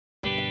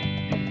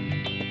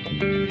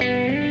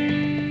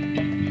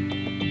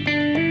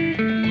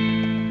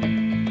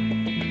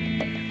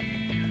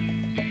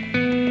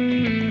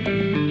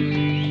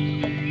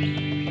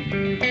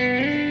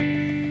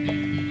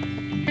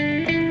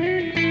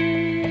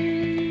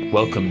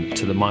Welcome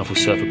to the Mindful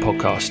Surfer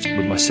podcast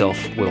with myself,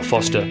 Will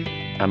Foster,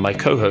 and my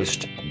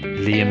co-host,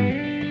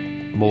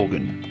 Liam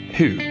Morgan,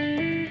 who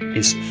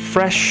is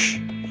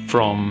fresh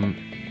from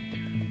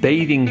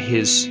bathing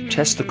his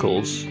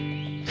testicles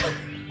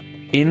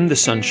in the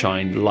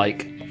sunshine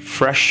like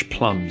fresh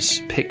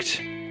plums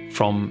picked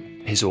from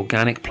his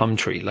organic plum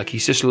tree. Like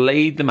he's just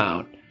laid them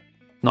out,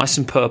 nice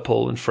and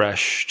purple and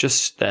fresh,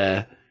 just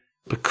there.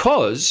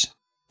 Because,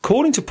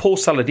 according to Paul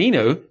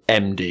Saladino,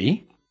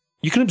 MD,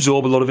 you can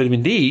absorb a lot of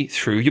vitamin D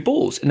through your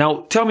balls.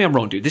 Now, tell me I'm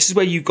wrong, dude. This is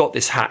where you got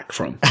this hack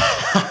from.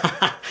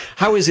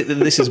 How is it that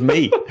this is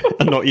me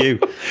and not you?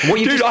 By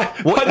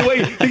the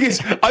way,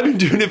 because I've been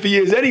doing it for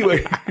years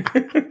anyway.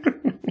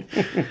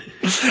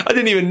 I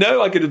didn't even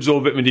know I could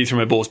absorb vitamin D through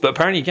my balls, but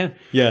apparently you can.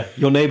 Yeah,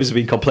 your neighbours have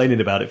been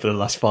complaining about it for the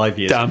last 5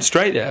 years. Damn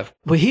straight they have.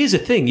 Well, here's the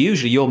thing.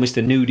 Usually you're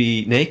Mr.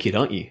 Nudie Naked,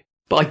 aren't you?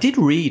 But I did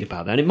read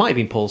about that, and it might have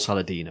been Paul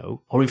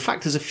Saladino, or in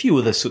fact there's a few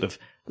other sort of,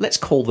 let's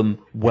call them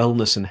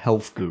wellness and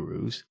health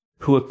gurus,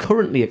 who are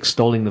currently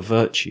extolling the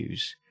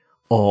virtues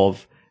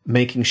of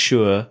making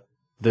sure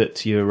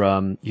that your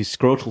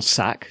scrotal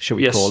sac, shall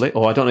we call it,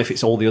 or I don't know if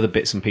it's all the other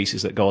bits and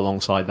pieces that go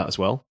alongside that as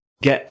well,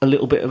 get a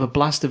little bit of a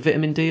blast of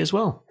vitamin D as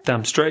well.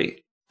 Damn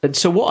straight. And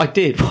so what I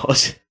did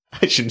was,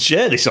 I shouldn't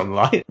share this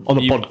online, on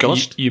a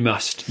podcast. You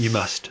must.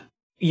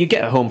 You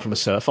get home from a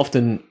surf,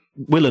 often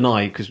Will and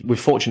I, because we're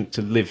fortunate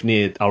to live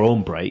near our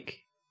own break,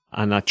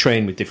 and I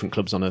train with different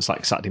clubs on a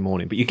Saturday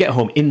morning, but you get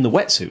home in the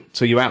wetsuit,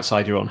 so you're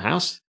outside your own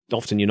house.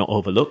 Often you're not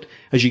overlooked.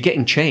 As you're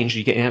getting changed,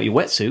 you're getting out your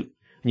wetsuit,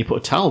 and you put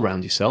a towel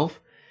around yourself,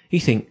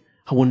 you think,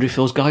 I wonder if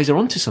those guys are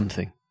onto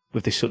something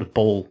with this sort of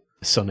ball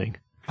sunning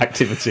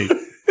activity.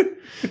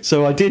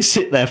 So I did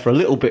sit there for a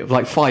little bit,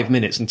 like 5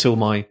 minutes, until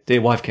my dear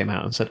wife came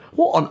out and said,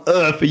 what on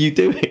earth are you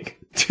doing?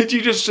 Did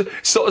you just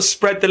sort of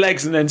spread the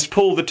legs and then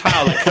pull the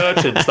towel, like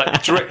curtains,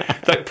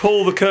 like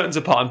pull the curtains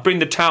apart and bring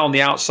the towel on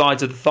the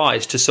outsides of the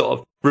thighs to sort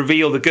of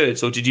reveal the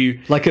goods? Or did you,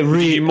 did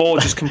you more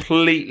just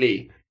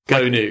completely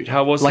go nude?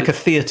 How was it? Like a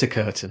theatre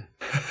curtain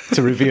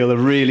to reveal a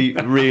really,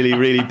 really,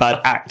 really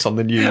bad act on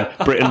the new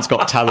Britain's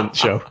Got Talent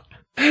show.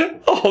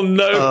 Oh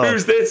no,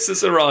 who's this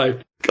that's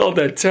arrived? God,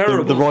 they're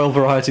terrible. The Royal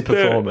Variety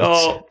Performance.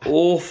 Oh,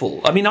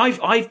 awful. I mean,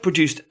 I've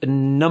produced a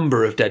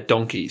number of dead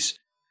donkeys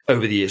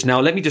over the years. Now,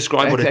 let me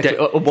describe what a dead...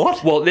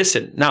 What? Well,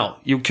 listen, now,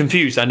 you're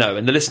confused, I know,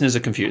 and the listeners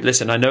are confused.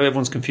 Listen, I know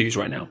everyone's confused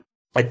right now.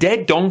 A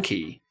dead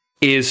donkey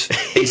is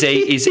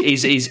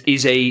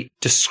a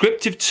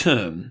descriptive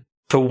term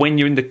for when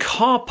you're in the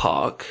car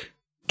park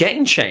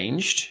getting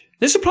changed.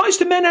 This applies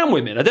to men and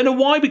women. I don't know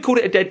why we call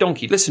it a dead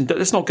donkey. Listen,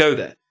 let's not go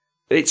there.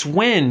 It's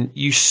when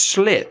you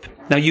slip.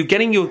 Now, you're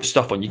getting your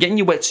stuff on. You're getting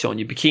your wetsuit on,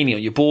 your bikini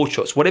on, your board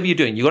shorts, whatever you're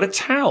doing. You've got a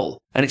towel,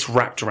 and it's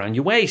wrapped around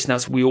your waist. Now,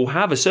 we all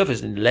have a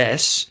surface,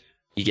 unless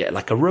you get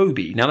like a robe.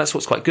 Now, that's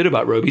what's quite good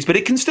about robies, but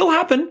it can still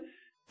happen.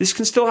 This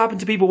can still happen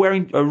to people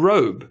wearing a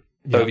robe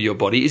over your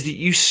body, is that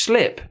you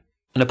slip.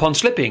 And upon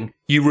slipping,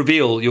 you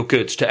reveal your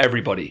goods to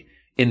everybody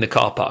in the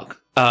car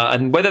park.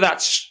 And whether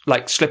that's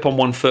like slip on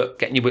one foot,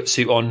 getting your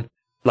wetsuit on,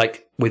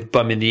 like with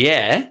bum in the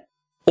air,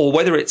 or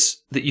whether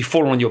it's that you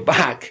fall on your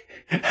back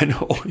and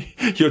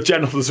your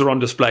genitals are on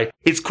display,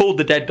 it's called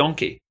the dead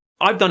donkey.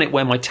 I've done it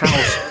where my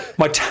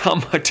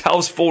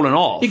towel's fallen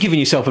off. You're giving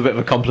yourself a bit of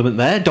a compliment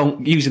there,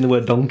 using the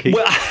word donkey.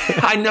 Well,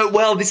 I know.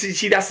 Well, that's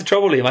the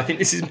trouble, Liam. I think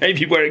this is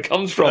maybe where it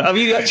comes from. Have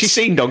you actually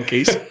seen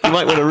donkeys? You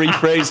might want to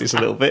rephrase this a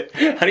little bit.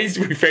 I need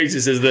to rephrase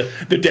this as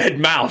the dead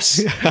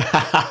mouse.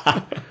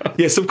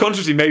 Yeah,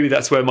 subconsciously, maybe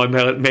that's where my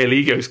male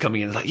ego is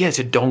coming in. It's like, yeah, it's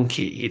a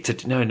donkey.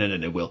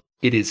 No, Will.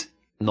 It is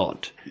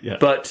not. Yeah.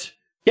 But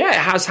yeah, it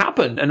has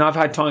happened. And I've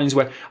had times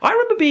where I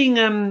remember being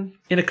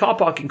in a car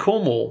park in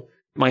Cornwall.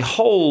 My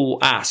whole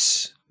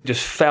ass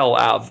just fell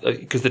out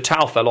because the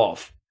towel fell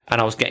off,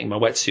 and I was getting my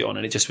wetsuit on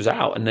and it just was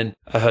out. And then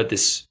I heard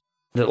this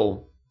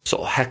little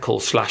sort of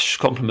heckle /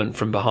 compliment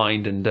from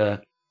behind, and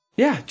took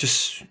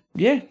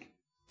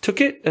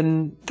it,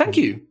 and thank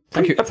you.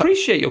 Thank you.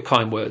 Appreciate your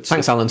kind words.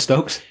 Thanks, Alan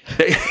Stokes.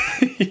 Yeah,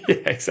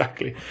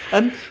 exactly.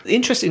 The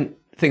interesting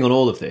thing on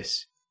all of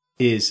this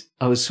is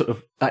I was sort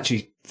of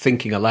actually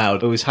thinking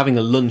aloud. I was having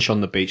a lunch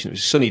on the beach, and it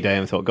was a sunny day,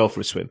 and I thought, go for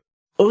a swim.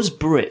 Us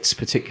Brits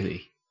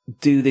particularly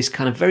do this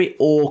kind of very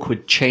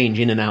awkward change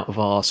in and out of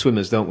our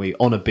swimmers, don't we,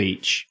 on a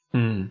beach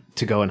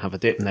to go and have a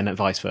dip, and then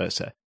vice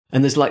versa.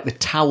 And there's like the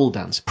towel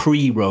dance,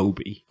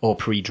 pre-roby or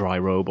pre-dry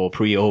robe or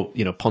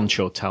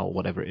poncho towel,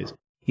 whatever it is.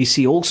 You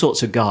see all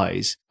sorts of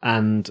guys,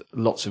 and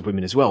lots of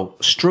women as well,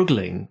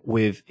 struggling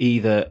with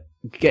either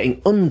getting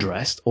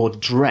undressed or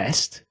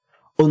dressed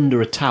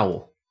under a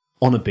towel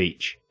on a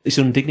beach. It's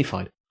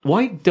undignified.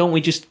 Why don't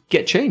we just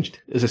get changed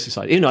as a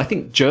society? I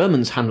think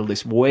Germans handle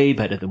this way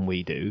better than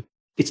we do.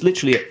 It's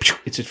literally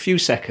it's a few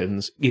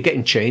seconds. You're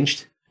getting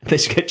changed.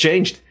 Let's get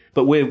changed.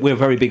 But we're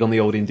very big on the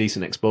old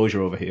indecent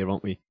exposure over here,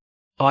 aren't we?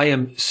 I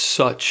am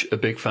such a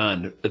big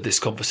fan of this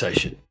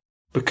conversation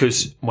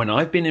because when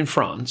I've been in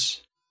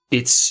France,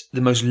 it's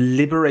the most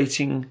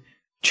liberating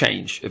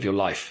change of your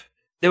life.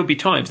 There will be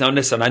times. Now,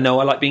 listen, I know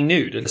I like being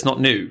nude. It's not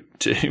new.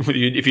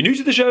 If you're new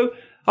to the show,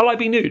 I like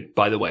being nude,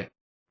 by the way.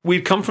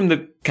 We've come from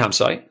the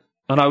campsite.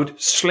 and I would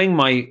sling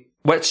my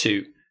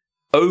wetsuit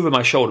over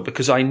my shoulder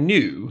because I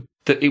knew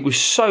that it was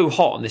so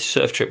hot on this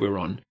surf trip we were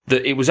on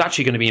that it was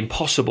actually going to be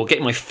impossible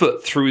getting my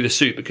foot through the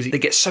suit because they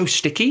get so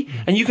sticky,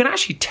 and you can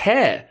actually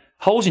tear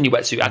holes in your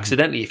wetsuit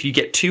accidentally if you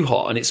get too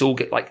hot and it's all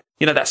get like,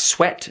 that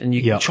sweat and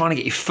you're trying to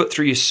get your foot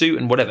through your suit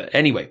and whatever.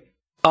 Anyway,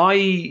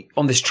 I,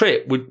 on this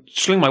trip, would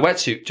sling my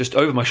wetsuit just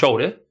over my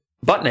shoulder,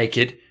 butt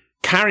naked,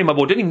 carry my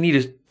board, didn't even need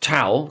a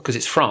towel because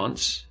it's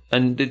France,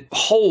 and the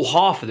whole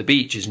half of the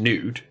beach is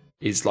nude,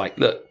 is like,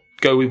 look,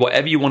 go with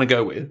whatever you want to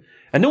go with.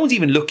 And no one's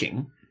even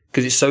looking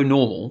because it's so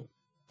normal.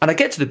 And I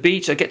get to the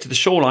beach, I get to the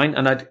shoreline,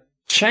 and I'd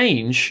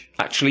change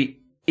actually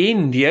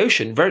in the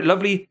ocean. Very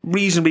lovely,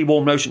 reasonably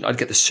warm ocean. I'd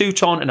get the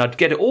suit on and I'd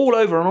get it all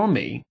over and on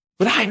me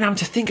without even having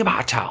to think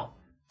about a towel.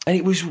 And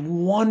it was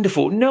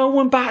wonderful. No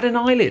one batted an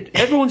eyelid.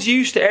 Everyone's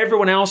used to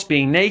everyone else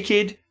being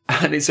naked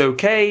and it's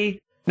okay.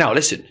 Now,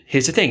 listen,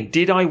 here's the thing.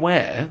 Did I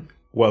wear...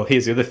 Well,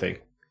 here's the other thing.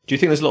 Do you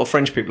think there's a lot of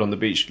French people on the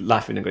beach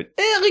laughing and going,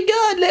 "Eh,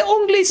 regarde, les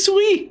ongles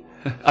souris"?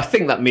 I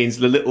think that means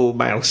the little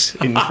mouse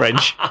in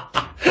French.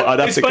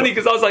 It's funny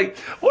because I was like,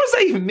 what does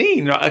that even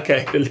mean? Right,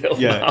 okay, the little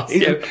mouse.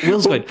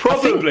 Will's well,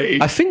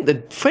 probably. I think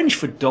the French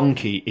for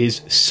donkey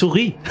is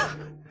souris.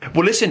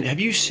 Well, listen, have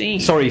you seen...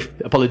 Sorry,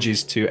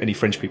 apologies to any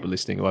French people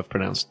listening who I've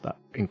pronounced that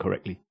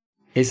incorrectly.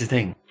 Here's the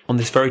thing. On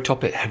this very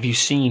topic, have you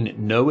seen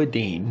Noah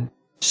Dean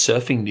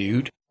surfing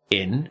nude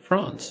in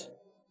France?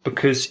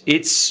 Because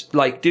it's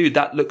like, dude,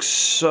 that looks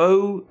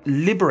so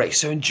liberating,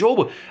 so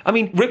enjoyable. I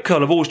mean, Rip Curl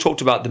have always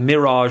talked about the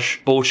Mirage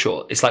board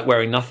short. It's like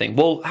wearing nothing.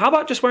 Well, how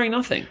about just wearing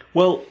nothing?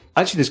 Well,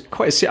 actually, there's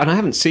quite a... And I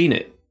haven't seen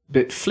it,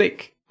 but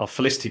Flick, or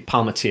Felicity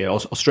Palmatier,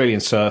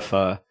 Australian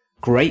surfer,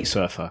 great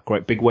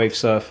big wave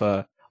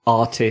surfer,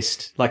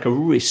 artist, like a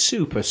really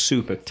super,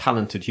 super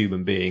talented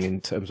human being in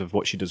terms of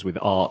what she does with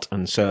art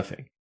and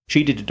surfing.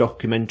 She did a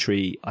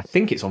documentary, I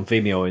think it's on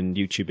Vimeo and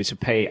YouTube, it's a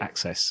pay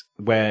access,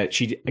 where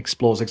she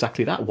explores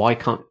exactly that. Why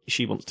can't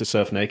she wants to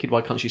surf naked?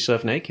 Why can't she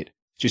surf naked?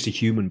 It's just a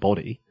human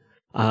body.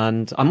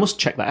 And I must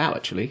check that out,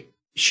 actually.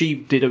 She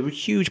did a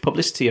huge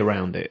publicity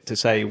around it to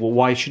say, well,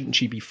 why shouldn't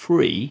she be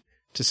free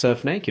to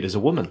surf naked as a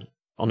woman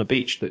on a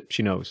beach that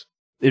she knows?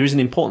 There is an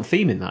important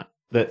theme in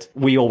that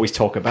we always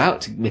talk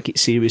about to make it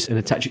serious and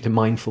attach it to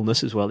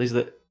mindfulness as well, is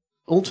that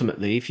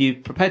ultimately, if you're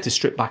prepared to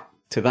strip back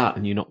to that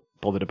and you're not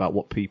bothered about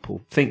what people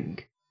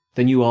think,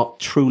 then you are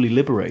truly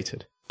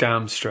liberated.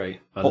 Damn straight.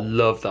 I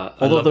love that.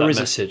 I love that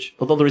message.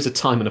 Although there is a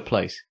time and a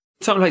place.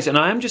 Time and place. And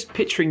I am just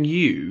picturing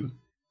you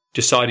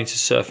deciding to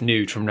surf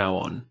nude from now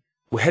on.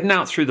 We're heading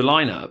out through the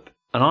lineup,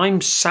 and I'm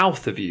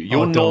south of you.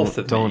 You're north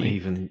of me. Don't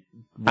even...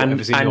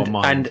 Whatever's in your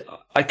mind. And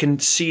I can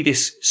see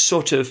this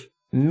sort of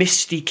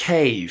misty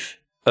cave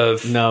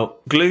of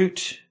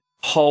glute,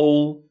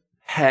 hole,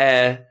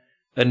 hair,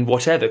 and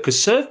whatever. Because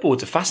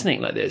surfboards are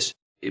fascinating like this.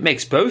 It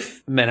makes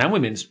both men and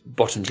women's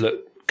bottoms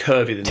look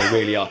curvier than they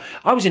really are.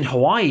 I was in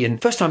Hawaii,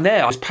 and first time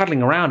there, I was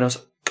paddling around, and I was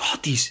like,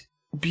 God, these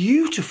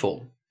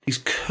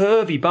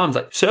curvy bums.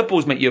 Like,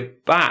 surfboards make your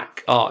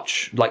back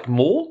arch, like,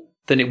 more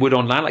than it would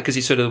on land, like, because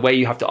it's sort of the way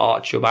you have to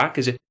arch your back.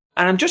 And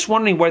I'm just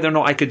wondering whether or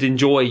not I could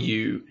enjoy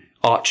you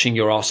arching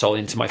your arsehole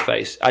into my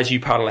face as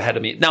you paddle ahead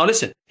of me. Now,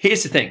 listen,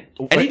 here's the thing.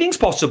 Anything's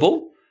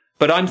possible,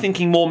 but I'm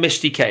thinking more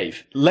Misty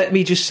Cave. Let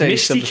me just say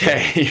Misty something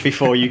Cave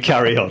before you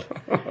carry on.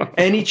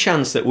 Any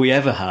chance that we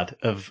ever had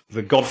of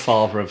the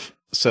godfather of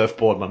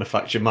surfboard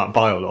manufacturer, Matt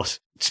Biolos,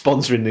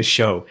 sponsoring this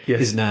show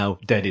is now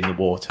dead in the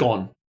water.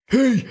 Gone.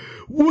 Hey,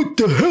 what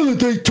the hell are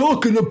they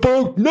talking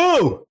about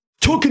now?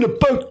 Talking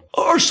about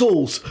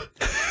arseholes.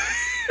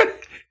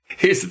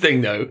 Here's the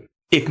thing, though.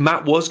 If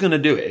Matt was going to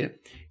do it,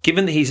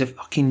 given that he's a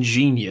fucking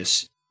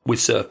genius with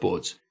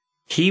surfboards,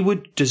 he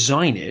would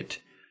design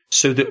it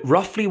so that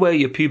roughly where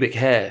your pubic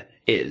hair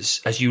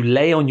is, as you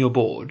lay on your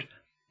board,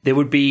 there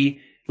would be,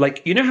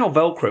 like, you know how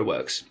Velcro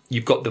works?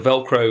 You've got the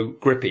Velcro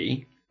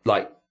grippy,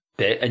 like,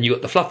 bit, and you've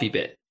got the fluffy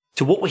bit.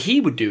 So what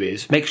he would do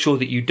is make sure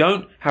that you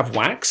don't have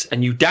wax,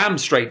 and you damn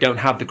straight don't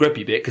have the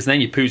grippy bit, because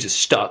then your poos are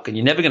stuck, and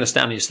you're never going to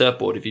stand on your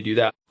surfboard if you do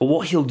that. But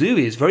what he'll do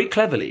is, very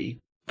cleverly,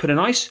 put a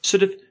nice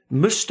sort of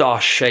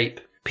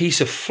moustache-shaped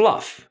piece of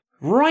fluff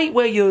right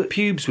where your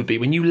pubes would be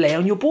when you lay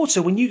on your board.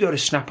 So when you go to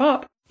snap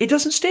up, it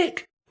doesn't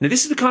stick. Now,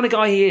 this is the kind of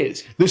guy he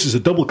is. This is a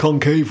double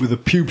concave with a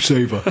pube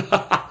saver.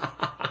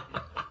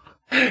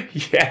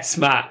 Yes,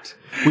 Matt.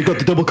 We got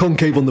the double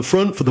concave on the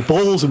front for the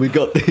balls, and we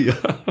got the...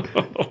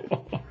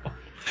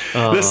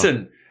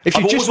 Listen, if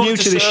you're just new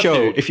to this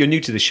show, if you're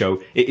new to the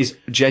show, it is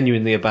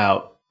genuinely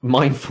about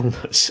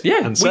mindfulness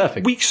and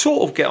surfing. We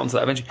sort of get onto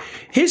that eventually.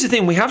 Here's the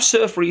thing. We have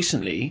surfed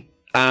recently,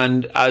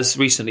 and as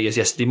recently as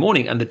yesterday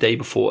morning and the day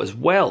before as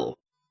well.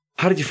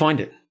 How did you find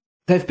it?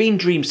 There have been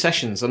dream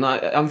sessions, and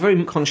I'm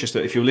very conscious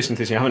that if you're listening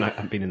to this and you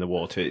haven't been in the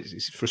water,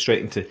 it's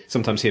frustrating to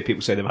sometimes hear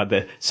people say they've had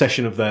their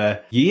session of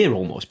their year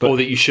almost. But or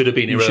that you should have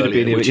been here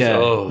earlier.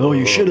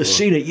 You should have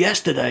seen it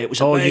yesterday. It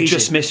was amazing. You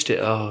just missed it.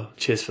 Oh,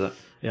 cheers for that.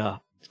 Yeah.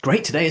 It's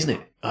great today, isn't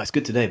it? Oh, it's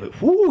good today,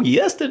 but whoo,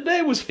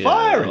 yesterday was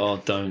fire.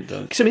 Oh,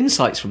 don't. Some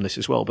insights from this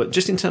as well, but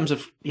just in terms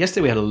of,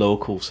 yesterday we had a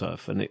local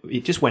surf and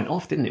it just went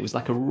off, didn't it? It was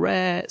like a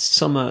rare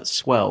summer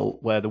swell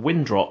where the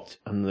wind dropped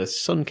and the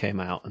sun came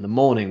out, and the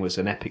morning was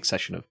an epic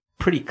session of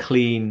pretty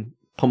clean,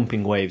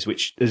 pumping waves,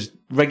 which, as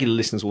regular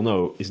listeners will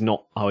know, is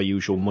not our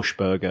usual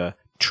mushburger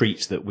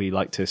treats that we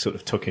like to sort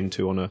of tuck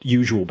into on a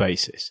usual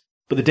basis.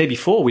 But the day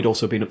before, we'd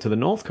also been up to the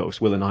North Coast.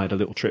 Will and I had a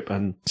little trip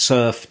and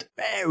surfed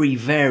very,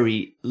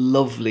 very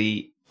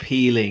lovely,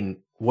 peeling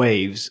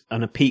waves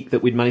and a peak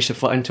that we'd managed to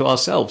find to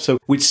ourselves. So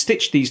we'd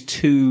stitched these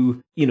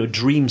two,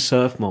 dream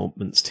surf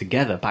moments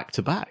together back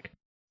to back.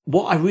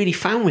 What I really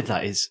found with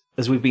that is,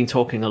 as we've been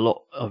talking a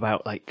lot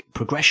about like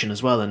progression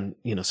as well, and,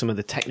 some of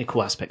the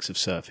technical aspects of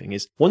surfing,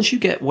 is once you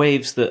get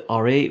waves that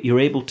you're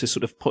able to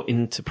sort of put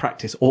into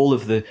practice all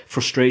of the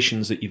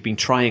frustrations that you've been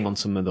trying on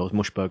some of those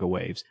mushburger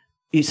waves,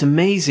 it's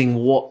amazing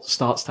what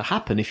starts to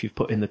happen if you've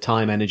put in the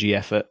time, energy,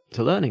 effort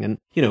to learning. And,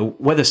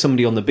 whether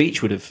somebody on the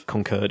beach would have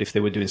concurred if they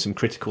were doing some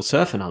critical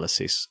surf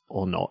analysis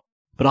or not.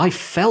 But I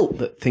felt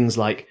that things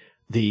like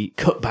the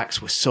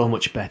cutbacks were so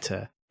much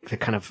better. The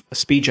kind of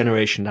speed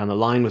generation down the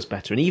line was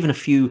better. And even a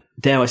few,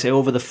 dare I say,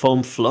 over the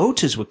foam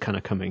floaters were kind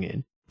of coming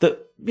in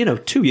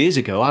that, 2 years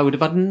ago, I would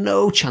have had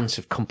no chance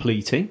of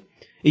completing,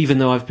 even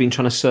though I've been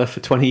trying to surf for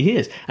 20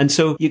 years. And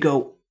so you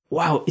go,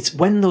 wow, it's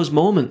when those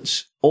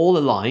moments all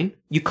align,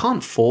 you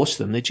can't force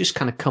them. They just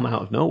kind of come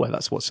out of nowhere.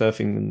 That's what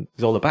surfing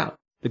is all about.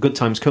 The good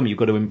times come, you've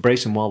got to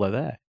embrace them while they're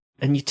there.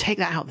 And you take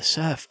that out of the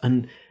surf,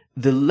 and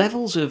the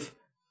levels of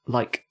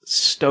like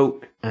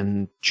stoke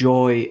and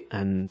joy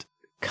and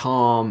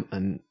calm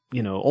and,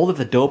 all of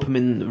the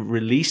dopamine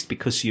released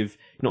because you've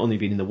not only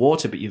been in the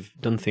water, but you've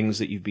done things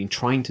that you've been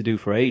trying to do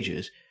for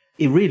ages.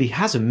 It really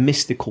has a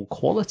mystical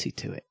quality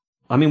to it.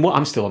 I mean,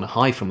 I'm still on a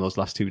high from those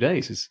last 2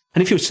 days.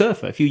 And if you're a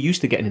surfer, if you're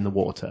used to getting in the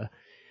water,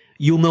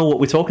 you'll know what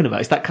we're talking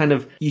about. It's that kind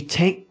of, you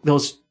take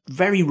those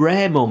very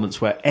rare moments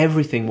where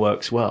everything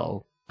works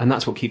well, and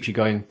that's what keeps you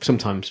going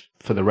sometimes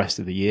for the rest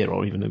of the year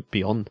or even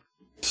beyond.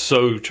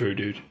 So true,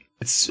 dude.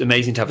 It's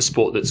amazing to have a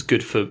sport that's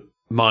good for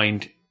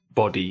mind,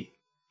 body,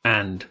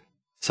 and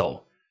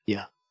soul.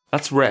 Yeah.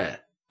 That's rare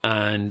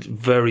and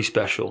very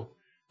special.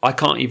 I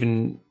can't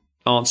even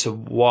answer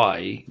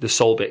why the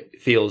soul bit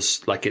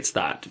feels like it's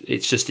that. It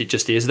just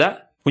is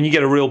that. When you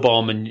get a real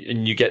bomb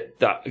and you get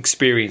that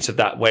experience of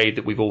that wave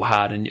that we've all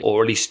had,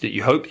 or at least that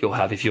you hope you'll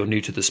have if you're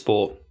new to the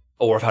sport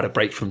or have had a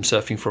break from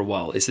surfing for a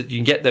while, is that you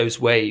can get those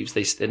waves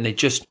and they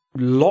just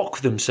lock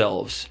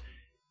themselves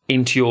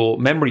into your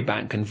memory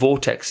bank and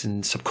vortex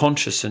and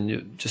subconscious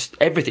and just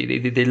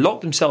everything. They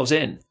lock themselves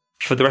in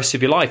for the rest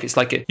of your life. It's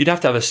like you'd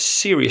have to have a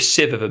serious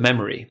sieve of a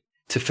memory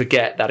to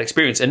forget that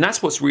experience. And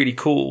that's what's really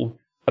cool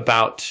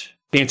about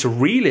being able to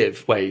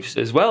relive waves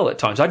as well at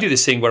times. I do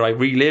this thing where I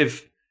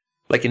relive,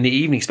 like in the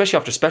evening, especially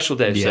after a special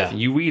day of surfing,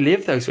 you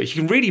relive those waves.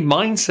 You can really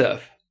mind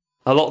surf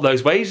a lot of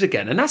those waves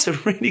again. And that's a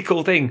really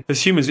cool thing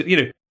as humans.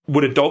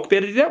 Would a dog be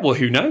able to do that? Well,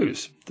 who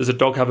knows? Does a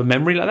dog have a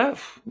memory like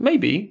that?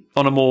 Maybe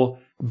on a more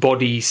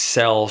body,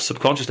 cell,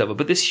 subconscious level.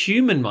 But this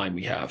human mind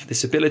we have,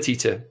 this ability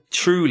to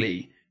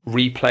truly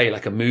replay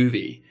like a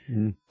movie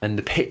and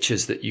the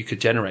pictures that you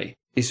could generate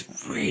is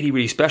really,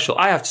 really special.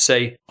 I have to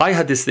say, I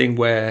had this thing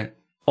where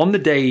on the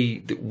day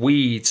that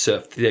we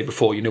surfed the day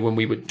before, when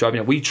we were driving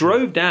down, we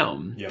drove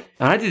down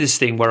and I did this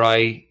thing where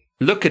I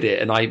look at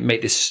it and I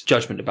make this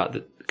judgment about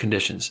the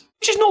conditions,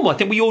 which is normal. I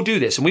think we all do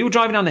this. And we were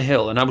driving down the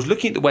hill and I was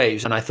looking at the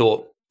waves and I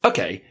thought,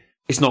 okay,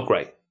 it's not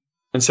great.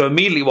 And so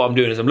immediately what I'm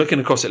doing is I'm looking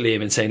across at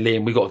Liam and saying,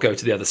 Liam, we got to go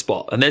to the other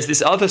spot. And there's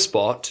this other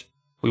spot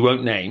we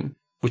won't name,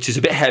 which is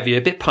a bit heavier,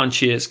 a bit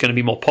punchier. It's going to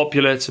be more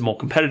popular. It's a more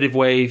competitive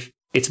wave.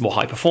 It's more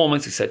high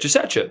performance, etc.,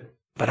 etc.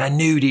 But I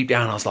knew deep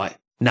down, I was like,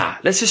 nah,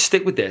 let's just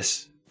stick with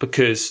this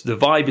because the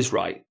vibe is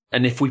right.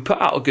 And if we put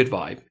out a good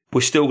vibe,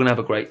 we're still going to have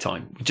a great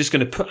time. We're just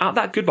going to put out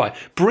that good vibe.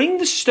 Bring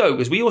the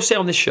stoke, as we all say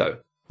on this show,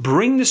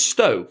 bring the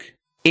stoke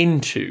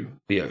into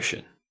the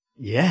ocean.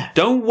 Yeah.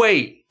 Don't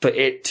wait for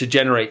it to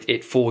generate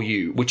it for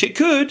you, which it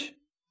could,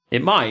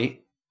 it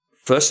might.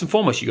 First and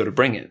foremost, you got to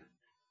bring it.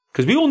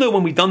 Because we all know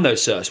when we've done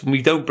those surfs, when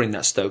we don't bring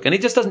that stoke, and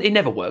it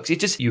never works. It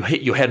just, you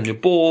hit your head on your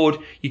board,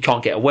 you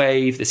can't get a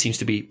wave, there seems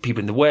to be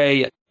people in the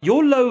way.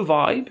 Your low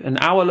vibe and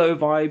our low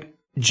vibe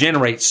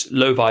generates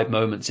low vibe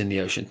moments in the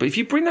ocean. But if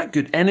you bring that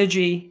good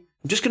energy,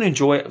 I'm just going to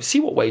enjoy it,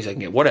 see what waves I can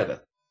get,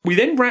 whatever. We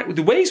then ran,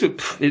 the waves were,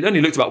 it only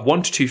looked about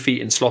 1 to 2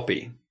 feet and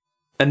sloppy.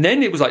 And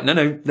then it was like,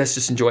 no, let's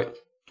just enjoy it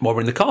while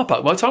we're in the car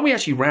park. By the time we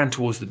actually ran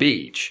towards the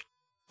beach,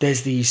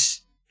 there's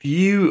these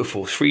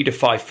beautiful 3 to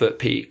 5 foot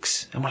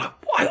peaks. And we're like,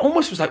 I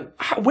almost was like,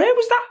 where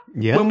was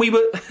that when we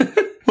were,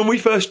 when we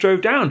first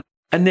drove down?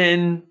 And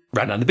then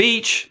ran down the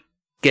beach,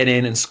 get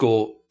in and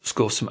score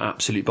some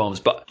absolute bombs.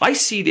 But I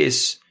see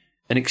this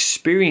and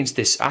experience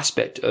this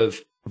aspect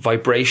of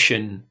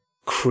vibration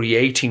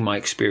creating my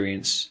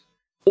experience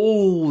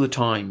all the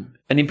time.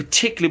 And in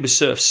particular with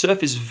surf.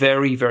 Surf is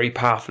very, very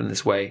powerful in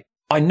this way.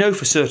 I know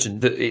for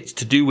certain that it's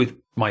to do with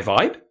my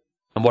vibe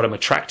and what I'm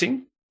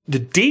attracting. The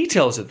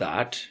details of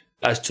that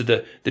as to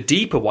the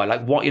deeper why.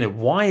 Like, what,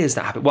 why is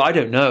that happening? Well, I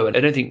don't know. And I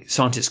don't think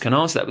scientists can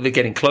answer that, but they're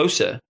getting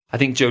closer. I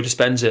think Joe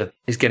Dispenza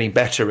is getting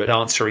better at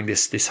answering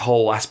this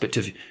whole aspect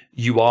of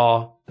you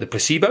are the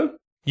placebo,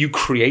 you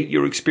create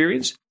your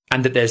experience,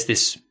 and that there's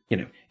this,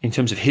 in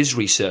terms of his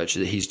research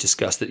that he's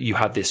discussed, that you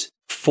have this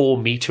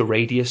 4-meter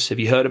radius. Have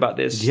you heard about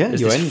this? Yeah,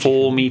 there's this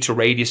 4-meter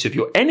radius of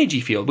your energy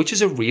field, which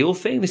is a real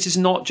thing. This is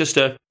not just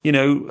a,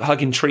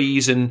 hugging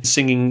trees and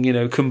singing,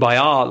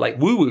 kumbaya, like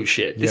woo-woo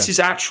shit. This is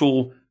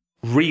actual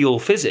real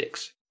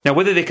physics. Now,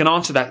 whether they can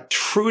answer that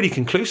truly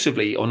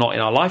conclusively or not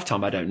in our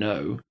lifetime, I don't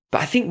know.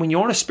 But I think when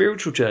you're on a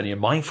spiritual journey, a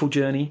mindful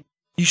journey,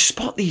 you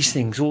spot these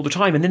things all the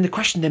time. And then the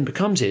question then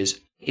becomes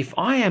if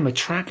I am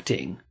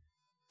attracting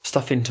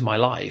stuff into my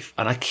life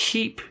and I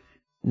keep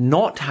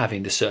not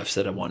having the surfs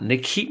that I want and they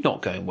keep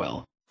not going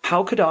well,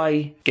 how could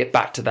I get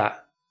back to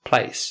that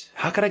place?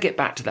 How could I get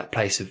back to that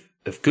place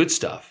of good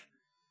stuff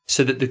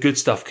so that the good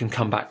stuff can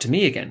come back to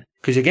me again?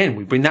 Because again,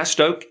 we bring that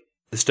stoke,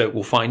 the stoke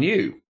will find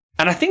you.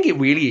 And I think it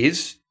really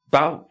is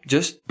about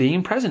just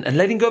being present and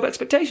letting go of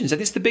expectations.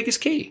 And it's the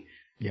biggest key.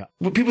 Yeah.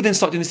 When people then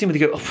start doing this thing where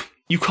they go,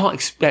 you can't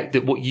expect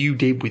that what you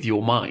did with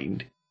your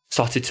mind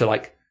started to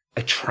like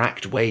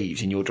attract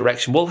waves in your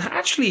direction. Well,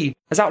 actually,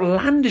 as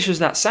outlandish as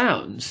that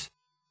sounds,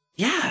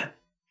 yeah,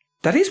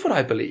 that is what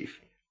I believe.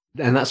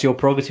 And that's your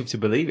prerogative to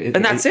believe it.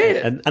 And that's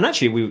it. And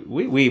actually,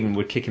 we even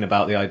were kicking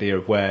about the idea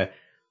of where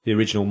the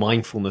original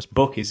mindfulness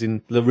book is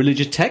in the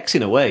religious texts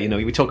in a way.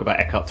 We talk about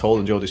Eckhart Tolle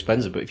and Joe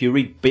Dispenza, but if you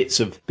read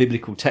bits of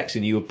biblical text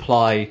and you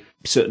apply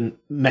certain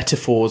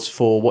metaphors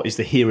for what is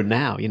the here and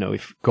now,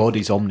 if God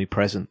is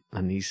omnipresent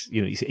and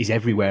he's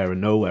everywhere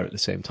and nowhere at the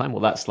same time,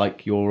 well, that's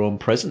like your own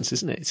presence,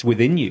 isn't it? It's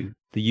within you.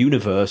 The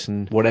universe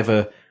and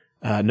whatever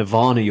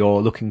nirvana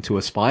you're looking to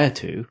aspire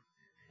to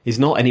is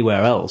not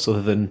anywhere else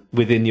other than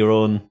within your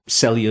own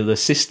cellular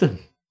system,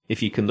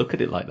 if you can look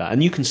at it like that.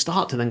 And you can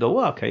start to then go,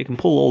 well, okay, you can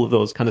pull all of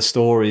those kind of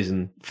stories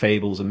and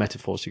fables and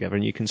metaphors together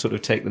and you can sort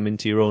of take them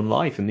into your own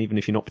life. And even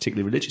if you're not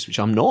particularly religious, which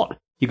I'm not,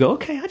 you go,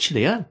 okay,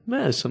 actually, yeah,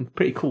 there's some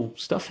pretty cool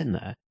stuff in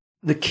there.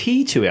 The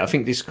key to it, I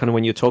think this kind of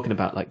when you're talking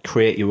about like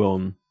create your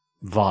own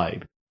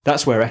vibe,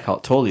 that's where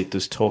Eckhart Tolle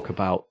does talk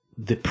about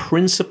the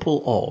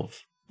principle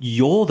of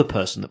you're the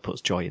person that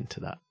puts joy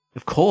into that.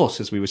 Of course,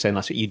 as we were saying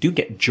last week, you do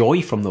get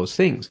joy from those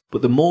things,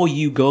 but the more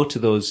you go to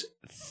those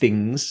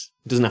things,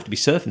 it doesn't have to be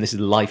surfing, this is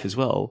life as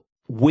well,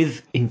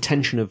 with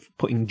intention of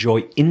putting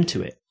joy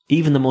into it,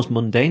 even the most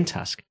mundane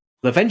task,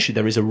 eventually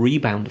there is a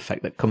rebound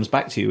effect that comes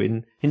back to you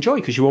in joy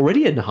because you're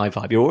already in a high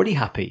vibe, you're already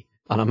happy.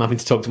 And I'm having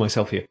to talk to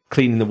myself here,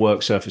 cleaning the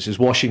work surfaces,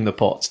 washing the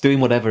pots, doing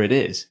whatever it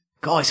is.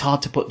 God, it's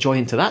hard to put joy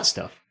into that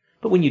stuff.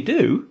 But when you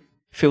do,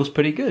 it feels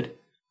pretty good.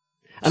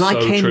 And I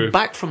came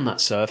back from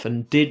that surf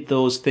and did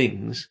those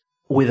things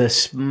with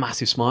a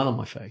massive smile on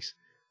my face.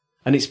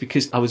 And it's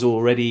because I was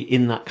already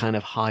in that kind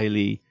of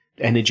highly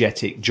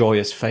energetic,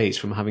 joyous phase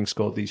from having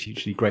scored these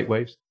hugely great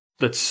waves.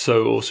 That's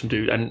so awesome,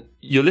 dude. And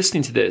you're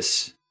listening to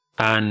this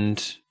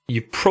and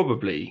you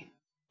probably,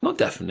 not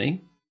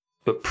definitely,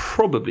 but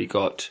probably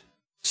got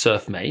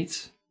surf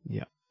mates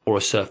or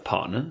a surf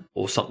partner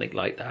or something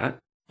like that.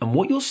 And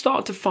what you'll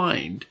start to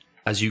find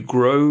as you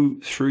grow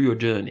through your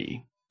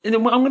journey, and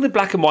I'm going to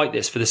black and white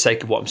this for the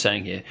sake of what I'm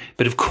saying here,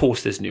 but of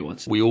course there's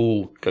nuance. We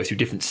all go through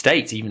different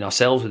states, even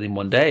ourselves within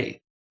one day.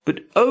 But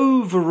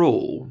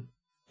overall,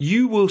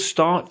 you will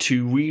start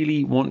to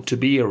really want to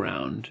be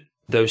around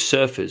those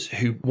surfers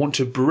who want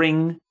to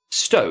bring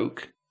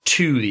stoke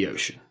to the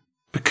ocean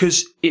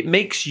because it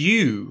makes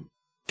you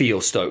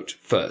feel stoked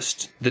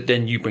first, that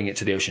then you bring it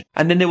to the ocean.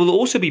 And then there will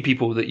also be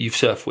people that you've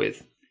surfed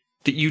with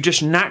that you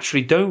just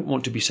naturally don't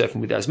want to be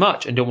surfing with as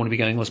much and don't want to be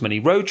going on as many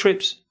road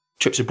trips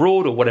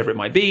abroad or whatever it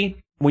might be.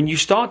 When you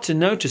start to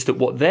notice that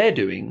what they're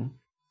doing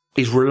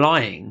is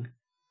relying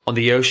on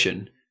the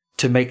ocean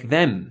to make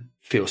them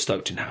feel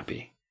stoked and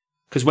happy.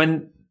 Because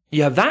when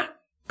you have that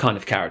kind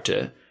of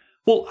character,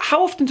 well,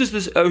 how often does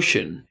this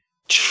ocean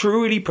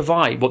truly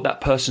provide what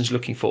that person's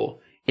looking for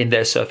in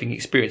their surfing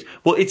experience?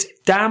 Well, it's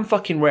damn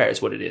fucking rare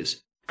is what it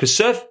is. Because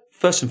surf,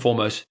 first and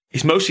foremost,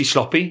 is mostly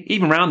sloppy,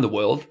 even around the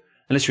world,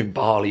 unless you're in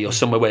Bali or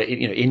somewhere where,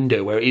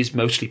 Indo, where it is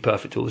mostly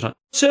perfect all the time.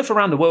 Surf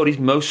around the world is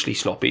mostly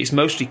sloppy. It's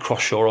mostly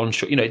cross-shore,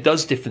 onshore. It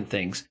does different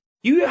things.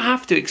 You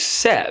have to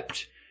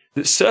accept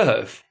that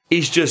surf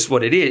is just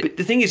what it is. But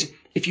the thing is,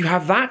 if you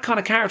have that kind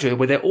of character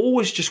where they're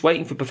always just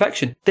waiting for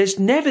perfection, there's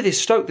never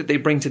this stoke that they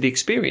bring to the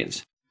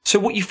experience. So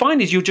what you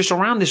find is you're just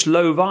around this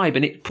low vibe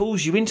and it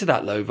pulls you into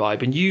that low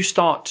vibe and you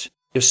start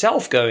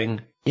yourself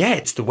going, yeah,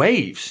 it's the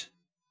waves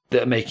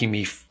that are making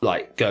me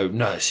go,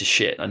 no, this is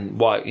shit. And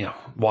why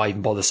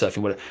even bother surfing?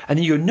 Whatever. And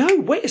then you go, no,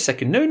 wait a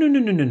second. No,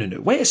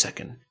 wait a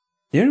second.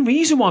 The only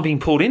reason why I'm being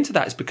pulled into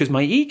that is because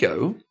my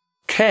ego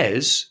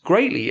cares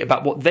greatly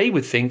about what they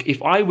would think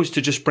if I was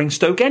to just bring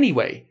stoke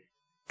anyway.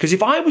 Because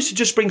if I was to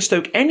just bring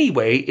stoke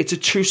anyway, it's a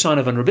true sign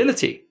of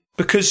vulnerability.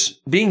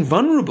 Because being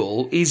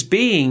vulnerable is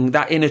being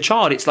that inner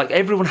child. It's like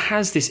everyone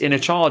has this inner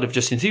child of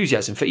just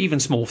enthusiasm for even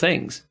small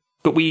things.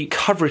 But we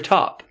cover it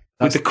up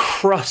with the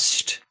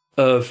crust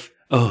of,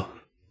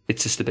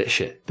 it's just a bit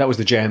shit. That was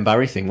the J.M.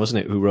 Barrie thing,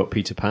 wasn't it? Who wrote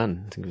Peter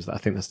Pan? I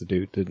think that's the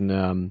dude.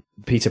 And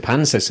Peter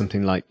Pan says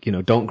something like,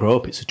 don't grow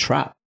up, it's a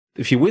trap.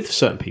 If you're with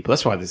certain people,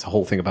 that's why there's a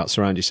whole thing about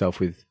surround yourself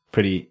with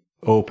pretty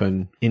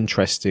open,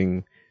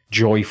 interesting,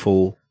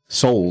 joyful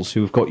souls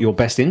who've got your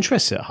best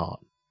interests at heart.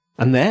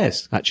 And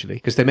theirs, actually,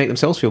 because they make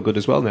themselves feel good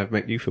as well, and they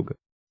make you feel good.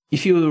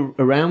 If you're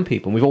around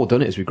people, and we've all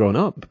done it as we've grown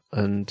up,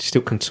 and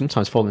still can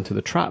sometimes fall into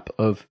the trap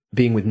of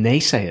being with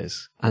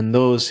naysayers, and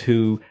those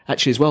who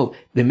actually as well,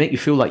 they make you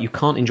feel like you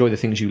can't enjoy the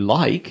things you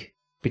like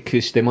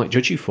because they might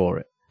judge you for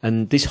it.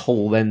 And this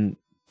whole then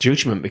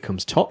judgment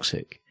becomes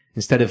toxic.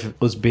 Instead of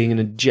us being in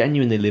a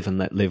genuinely live and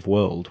let live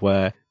world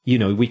where,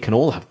 we can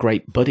all have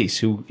great buddies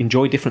who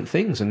enjoy different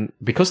things. And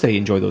because they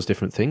enjoy those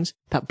different things,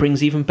 that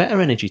brings even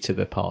better energy to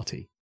the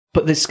party.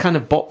 But this kind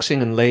of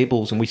boxing and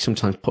labels, and we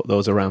sometimes put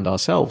those around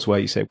ourselves where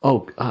you say,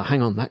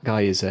 hang on, that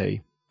guy is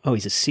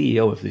he's a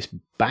CEO of this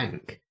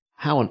bank.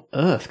 How on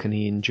earth can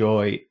he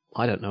enjoy,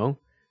 I don't know,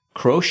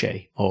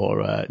 crochet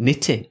or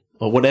knitting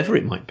or whatever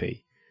it might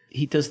be?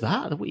 He does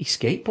that? He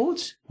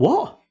skateboards?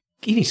 What?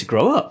 He needs to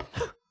grow up.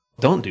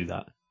 Don't do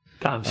that.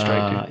 Damn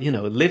straight,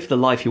 dude. Live the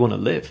life you want to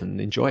live and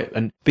enjoy it,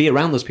 and be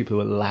around those people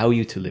who allow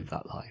you to live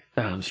that life.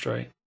 Damn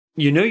straight.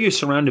 You're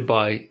surrounded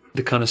by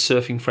the kind of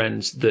surfing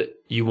friends that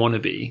you want to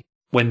be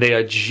when they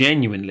are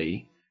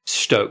genuinely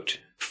stoked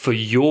for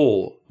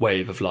your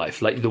wave of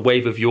life, like the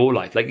wave of your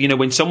life. Like,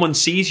 when someone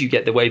sees you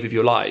get the wave of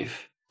your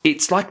life,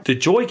 it's like the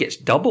joy gets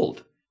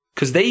doubled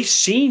because they've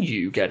seen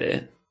you get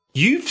it.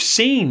 You've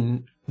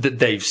seen that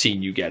they've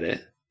seen you get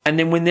it. And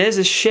then when there's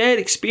a shared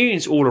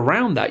experience all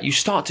around that, you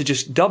start to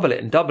just double it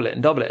and double it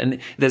and double it. And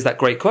there's that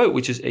great quote,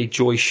 which is a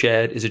joy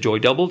shared is a joy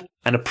doubled,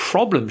 and a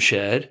problem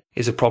shared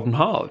is a problem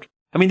halved.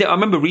 I mean, I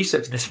remember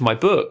researching this for my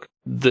book,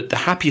 that the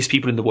happiest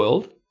people in the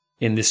world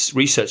in this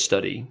research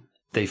study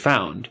they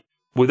found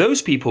were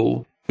those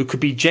people who could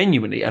be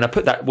genuinely, and I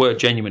put that word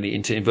genuinely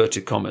into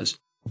inverted commas,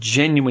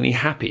 genuinely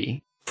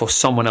happy for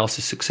someone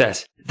else's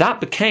success.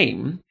 That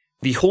became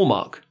the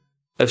hallmark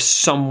of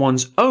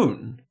someone's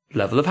own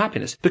level of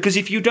happiness. Because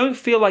if you don't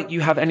feel like you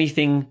have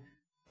anything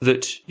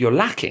that you're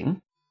lacking,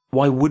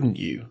 why wouldn't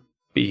you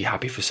be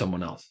happy for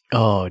someone else?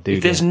 Oh, dude.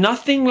 If there's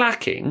nothing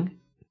lacking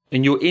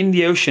and you're in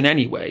the ocean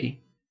anyway.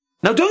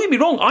 Now, don't get me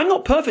wrong, I'm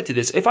not perfect at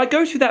this. If I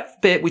go through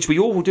that bit, which we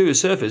all will do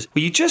as surfers,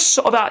 where you just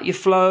sort of out your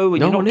flow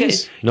and you're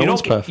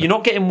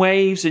not getting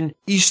waves, and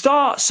you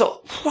start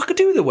I could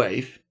do the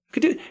wave.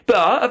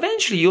 But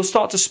eventually you'll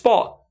start to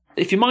spot,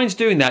 if your mind's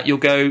doing that, you'll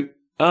go,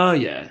 oh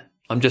yeah,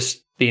 I'm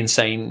just the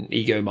insane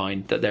ego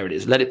mind that there it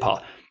is. Let it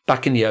pass.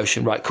 Back in the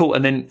ocean. Right, cool.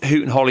 And then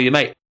hoot and holler your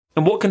mate.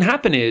 And what can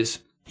happen is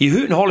you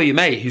hoot and holler your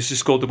mate who's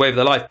just scored the wave of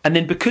their life. And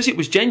then because it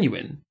was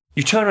genuine,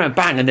 you turn around,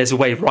 bang, and there's a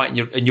wave right,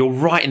 and you're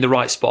right in the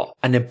right spot.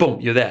 And then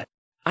boom, you're there.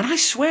 And I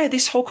swear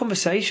this whole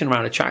conversation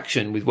around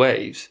attraction with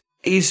waves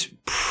is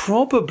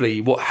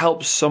probably what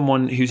helps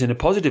someone who's in a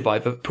positive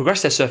vibe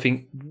progress their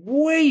surfing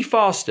way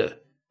faster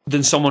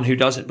than someone who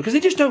doesn't, because they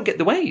just don't get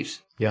the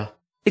waves. Yeah.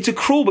 It's a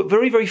cruel but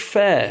very, very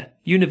fair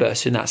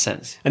universe in that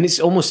sense. And it's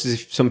almost as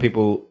if some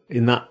people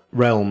in that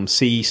realm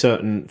see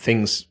certain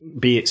things,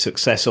 be it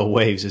success or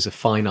waves, as a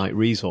finite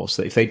resource,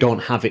 that if they don't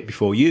have it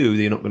before you,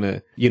 they're not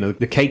going to,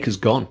 the cake is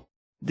gone.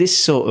 This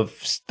sort of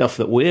stuff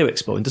that we're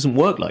exploring doesn't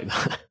work like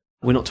that.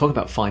 We're not talking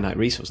about finite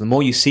resource. The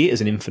more you see it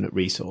as an infinite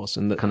resource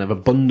and the kind of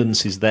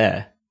abundance is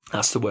there.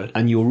 That's the word.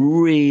 And you're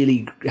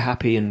really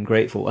happy and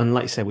grateful. And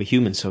like I said, we're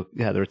humans, so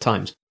yeah, there are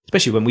times.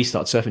 Especially when we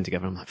start surfing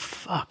together, I'm like,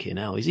 fucking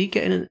hell, he's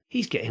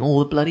getting all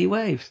the bloody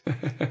waves.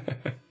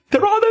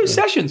 There are those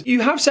sessions.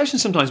 You have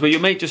sessions sometimes where your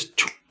mate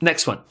just,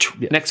 next one,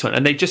 next one,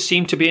 and they just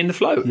seem to be in the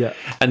flow. Yeah.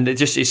 And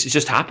it's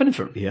just happening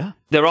for them. Yeah.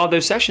 There are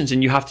those sessions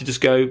and you have to just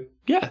go,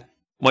 yeah,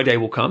 my day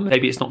will come.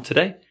 Maybe it's not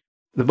today.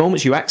 The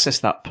moments you access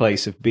that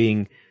place of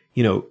being,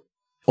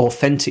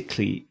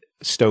 authentically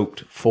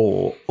stoked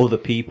for other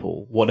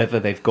people, whatever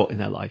they've got in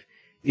their life,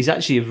 is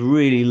actually a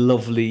really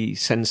lovely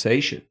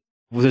sensation.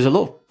 Well, there's a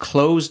lot of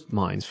closed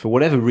minds, for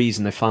whatever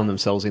reason they found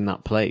themselves in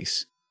that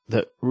place,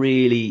 that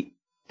really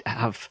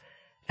have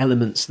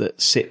elements that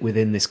sit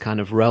within this kind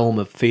of realm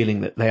of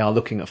feeling that they are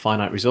looking at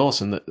finite resource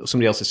and that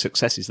somebody else's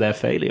success is their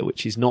failure,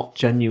 which is not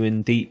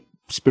genuine, deep,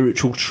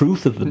 spiritual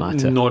truth of the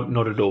matter.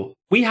 Not at all.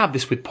 We have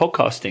this with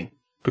podcasting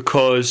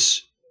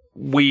because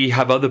we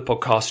have other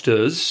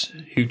podcasters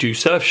who do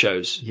surf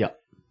shows. Yeah.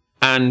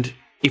 And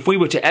if we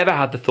were to ever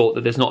have the thought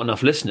that there's not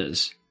enough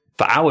listeners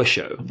for our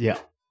show, yeah.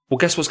 Well,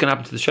 guess what's going to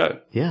happen to the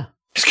show? Yeah.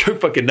 Just go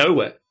fucking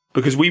nowhere.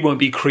 Because we won't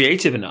be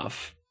creative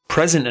enough,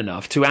 present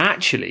enough to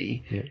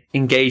actually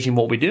engage in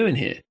what we're doing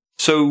here.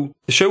 So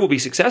the show will be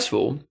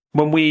successful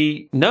when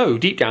we know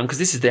deep down, because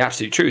this is the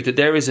absolute truth, that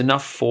there is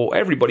enough for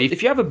everybody.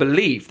 If you ever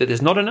believe that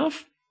there's not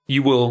enough,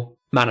 you will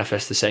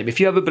manifest the same. If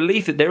you ever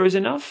believe that there is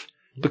enough,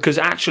 because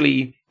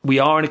actually we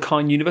are in a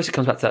kind universe, it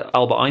comes back to that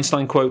Albert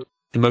Einstein quote,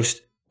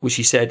 which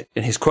he said,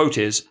 and his quote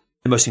is,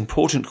 the most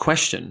important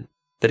question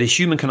that a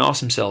human can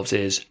ask themselves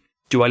is,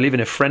 do I live in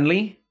a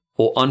friendly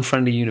or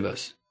unfriendly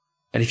universe?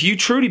 And if you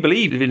truly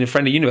believe in a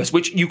friendly universe,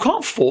 which you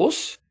can't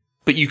force,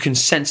 but you can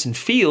sense and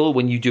feel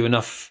when you do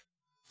enough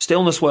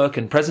stillness work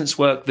and presence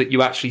work that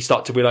you actually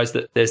start to realize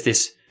that there's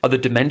this other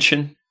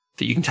dimension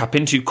that you can tap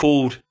into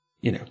called,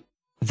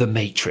 the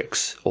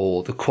matrix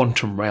or the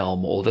quantum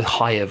realm or the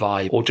higher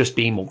vibe or just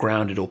being more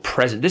grounded or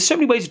present. There's so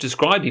many ways of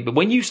describing, but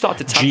when you start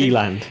to tap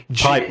G-land,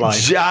 pipeline.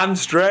 Jam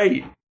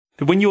straight.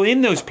 When you're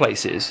in those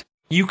places,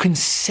 you can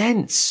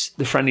sense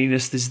the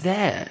friendliness that's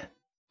there.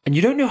 And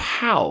you don't know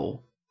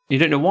how, you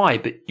don't know why,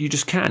 but you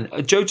just can.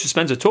 Joe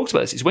Dispenza talks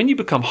about this. It's when you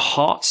become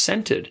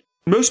heart-centered.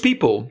 Most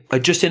people are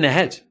just in their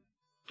head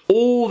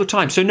all the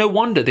time. So no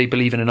wonder they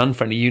believe in an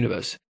unfriendly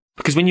universe.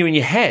 Because when you're in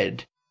your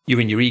head,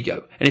 you're in your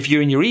ego. And if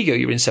you're in your ego,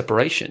 you're in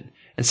separation.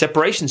 And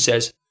separation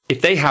says,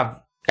 if they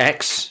have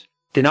X,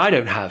 then I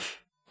don't have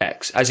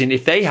X. As in,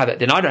 if they have it,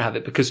 then I don't have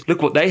it because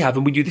look what they have.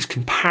 And we do this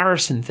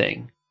comparison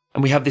thing.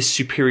 And we have this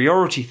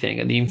superiority thing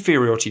and the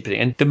inferiority thing.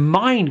 And the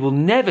mind will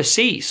never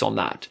cease on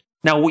that.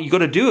 Now, what you got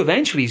to do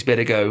eventually is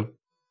better go,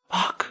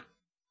 fuck,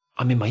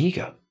 I'm in my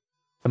ego.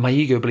 And my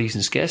ego believes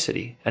in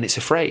scarcity and it's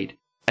afraid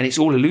and it's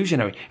all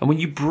illusionary. And when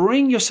you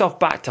bring yourself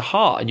back to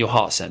heart and your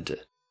heart center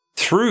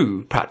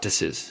through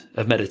practices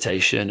of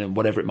meditation and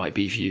whatever it might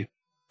be for you,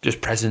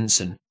 just presence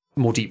and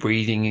more deep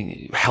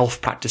breathing,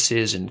 health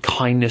practices and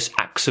kindness,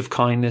 acts of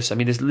kindness. I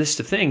mean, there's a list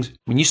of things.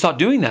 When you start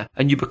doing that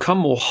and you become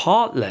more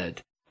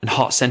heart-led and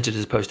heart-centered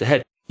as opposed to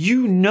head,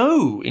 you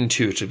know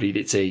intuitively that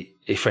it's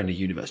a friendly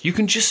universe. You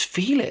can just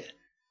feel it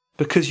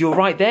because you're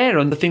right there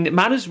on the thing that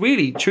matters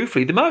really,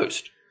 truthfully, the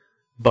most.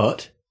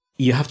 But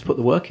you have to put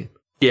the work in.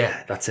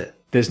 Yeah, that's it.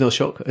 There's no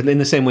shortcut. In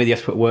the same way that you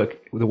have to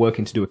put the work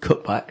in to do a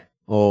cutback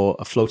or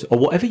a float or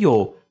whatever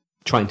you're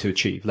trying to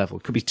achieve level.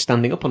 It could be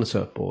standing up on a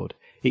surfboard.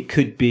 It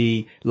could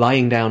be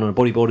lying down on a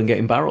bodyboard and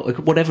getting barrel.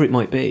 Whatever it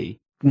might be.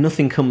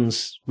 Nothing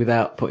comes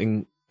without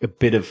putting a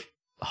bit of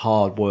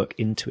hard work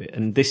into it.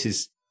 And this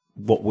is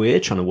what we're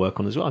trying to work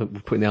on as well.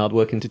 We're putting the hard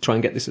work in to try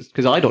and get this,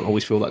 because I don't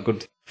always feel that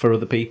good for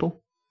other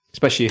people,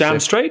 especially if damn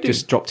they've straight,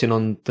 just dropped in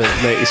on the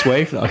latest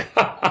wave.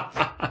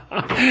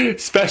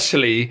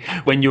 Especially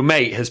when your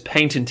mate has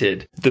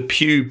patented the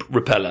pube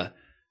repeller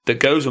that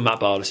goes on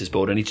Matt Barlas's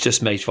board and he's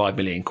just made 5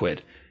 million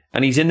quid.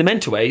 And he's in the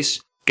Mentaways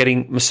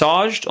getting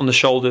massaged on the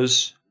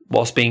shoulders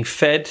whilst being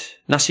fed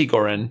nasi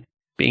goreng,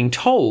 being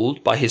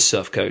told by his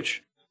surf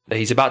coach that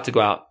he's about to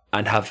go out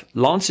and have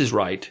Lance's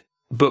Ride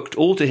booked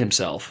all to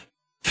himself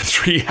for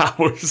 3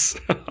 hours.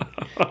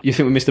 You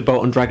think we missed a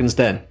boat on Dragon's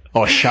Den?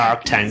 Or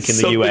Shark Tank in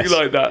the US?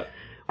 Something like that.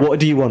 What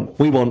do you want?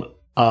 We want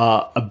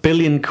 $1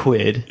 billion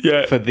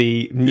for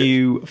the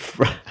new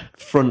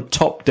front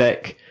top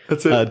deck,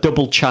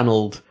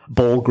 double-channeled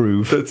ball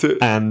groove. That's it.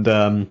 And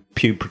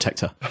pube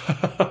protector.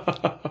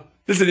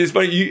 Listen, it's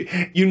funny.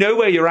 You know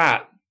where you're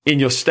at in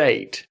your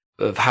state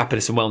of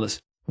happiness and wellness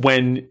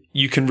when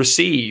you can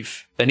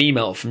receive an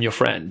email from your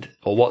friend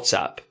or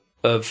WhatsApp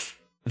of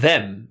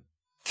them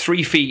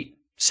 3 feet,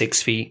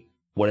 6 feet,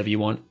 whatever you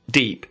want,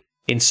 deep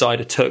inside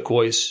a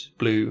turquoise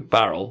blue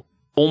barrel,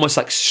 almost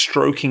like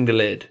stroking the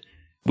lid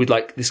with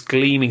like this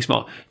gleaming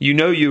smile. You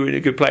know you're in a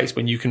good place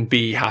when you can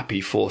be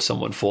happy for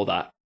someone for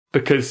that,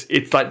 because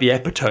it's like the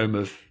epitome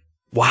of,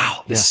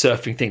 wow, this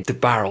surfing thing, the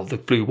barrel, the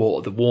blue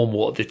water, the warm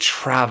water, the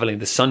traveling,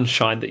 the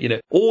sunshine,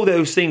 that, all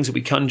those things that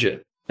we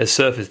conjure as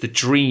surfers, the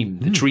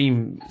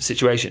dream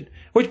situation,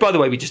 which, by the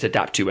way, we just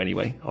adapt to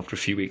anyway after a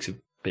few weeks of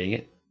being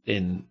it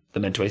in the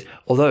mental ways.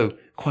 Although,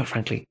 quite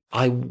frankly,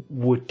 I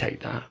would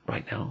take that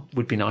right now.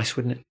 Would be nice,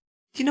 wouldn't it?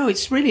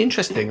 It's really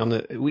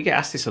interesting. We get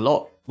asked this a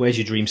lot. Where's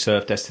your dream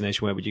surf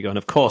destination? Where would you go? And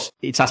of course,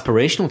 it's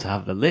aspirational to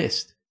have the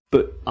list.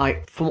 But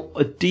from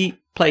a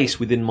deep place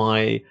within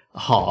my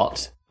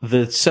heart,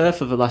 the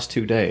surf of the last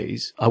 2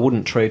 days, I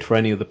wouldn't trade for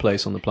any other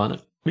place on the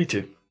planet. Me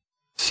too.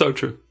 So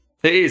true.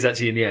 It is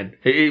actually in the end.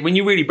 When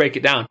you really break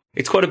it down,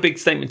 it's quite a big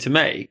statement to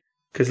make,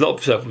 because a lot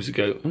of surfers would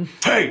go,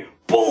 Hey,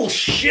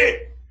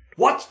 bullshit!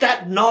 What's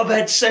that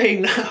knobhead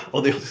saying now?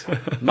 Or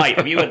Mate,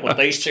 have you heard what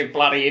these two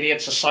bloody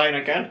idiots are saying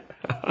again?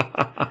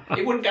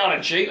 He wouldn't go on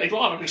a G, he'd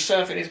rather be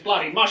surfing his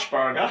bloody mush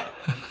burger.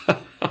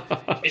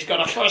 He's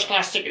got a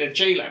first-class ticket to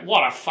G-Land.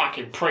 What a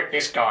fucking prick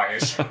this guy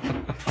is.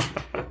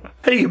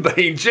 He could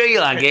be in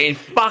G-Land getting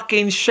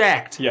fucking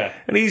shacked. Yeah.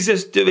 And he's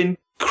just doing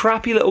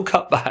crappy little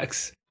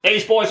cutbacks.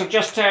 These boys have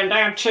just turned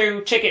down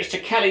 2 tickets to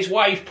Kelly's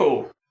wave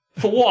pool.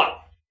 For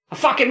what? A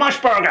fucking mush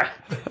burger.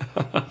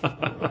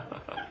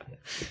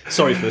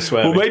 Sorry for the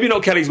swearing. Well, maybe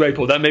not Kelly's wave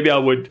pool. That maybe I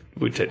would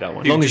take that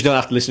one. As long as you don't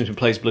have to listen to him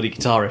play his bloody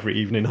guitar every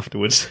evening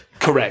afterwards.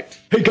 Correct.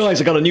 Hey guys,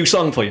 I got a new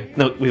song for you.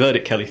 No, we've heard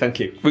it, Kelly. Thank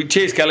you. Well,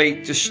 cheers,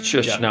 Kelly. Just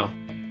shush now.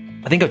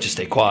 I think I'd just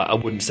stay quiet. I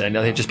wouldn't say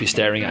anything. I'd just be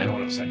staring at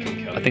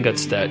him. I think I'd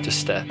just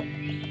stare.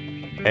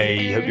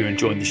 Hey, hope you're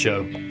enjoying the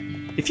show.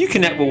 If you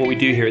connect with what we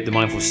do here at The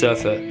Mindful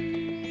Surfer,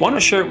 why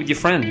not share it with your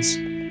friends?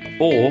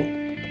 Or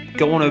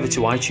go on over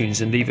to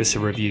iTunes and leave us a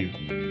review.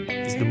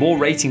 Because the more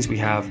ratings we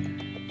have,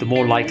 the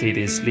more likely it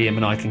is Liam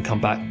and I can come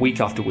back week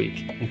after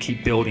week and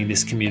keep building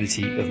this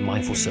community of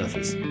mindful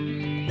surfers.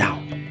 Now,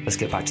 let's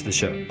get back to the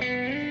show.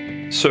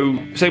 So,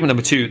 segment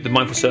number 2, the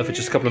mindful surfer,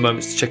 just a couple of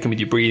moments to check in with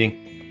your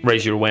breathing,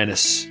 raise your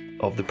awareness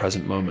of the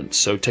present moment.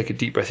 So take a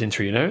deep breath in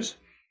through your nose.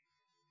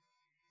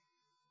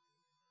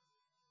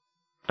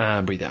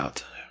 And breathe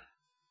out.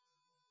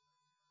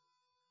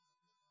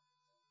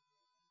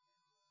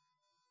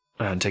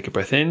 And take a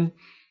breath in.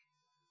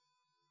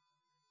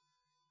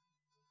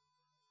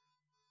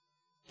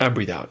 And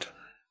breathe out.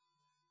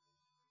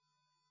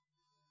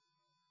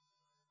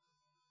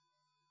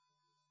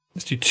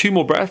 Let's do 2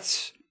 more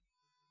breaths.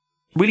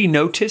 Really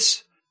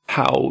notice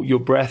how your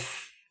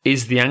breath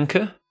is the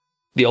anchor,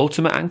 the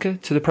ultimate anchor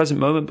to the present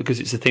moment, because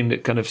it's the thing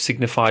that kind of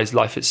signifies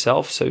life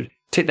itself. So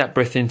take that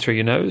breath in through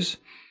your nose.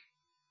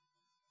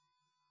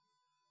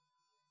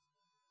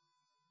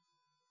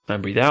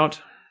 And breathe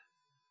out.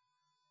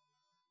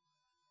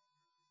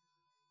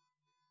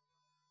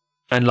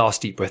 And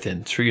last deep breath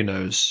in through your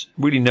nose.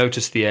 Really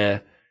notice the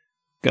air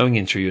going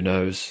in through your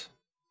nose.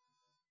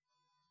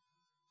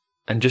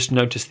 And just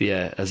notice the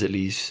air as it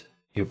leaves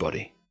your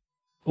body.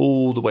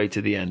 All the way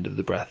to the end of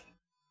the breath.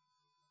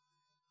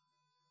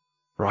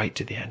 Right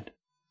to the end.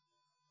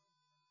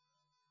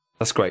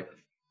 That's great.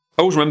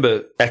 I always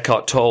remember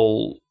Eckhart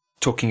Tolle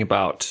talking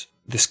about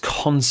this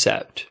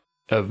concept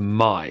of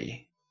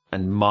my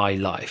and my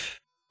life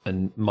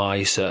and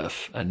my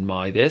surf and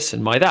my this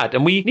and my that.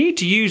 And we need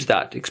to use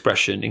that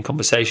expression in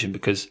conversation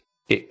because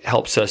it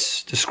helps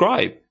us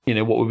describe,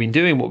 what we've been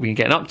doing, what we've been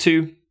getting up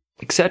to,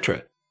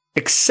 etc.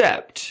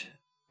 Except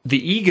the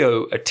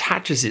ego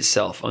attaches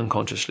itself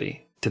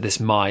unconsciously to this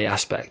my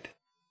aspect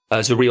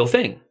as a real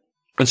thing.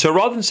 And so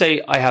rather than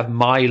say, I have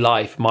my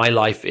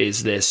life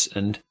is this,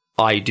 and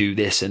I do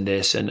this, and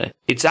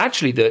it's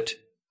actually that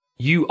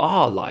you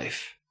are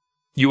life.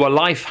 You are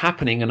life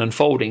happening and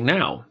unfolding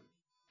now.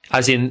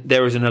 As in,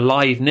 there is an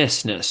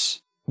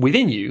aliveness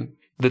within you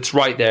that's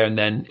right there and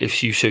then,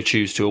 if you so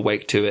choose to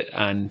awake to it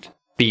and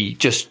be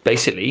just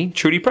basically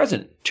truly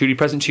present to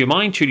your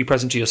mind, truly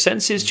present to your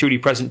senses, truly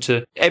present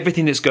to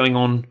everything that's going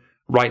on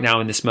right now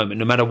in this moment,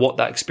 no matter what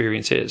that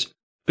experience is.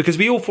 Because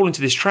we all fall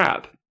into this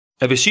trap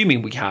of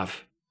assuming we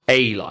have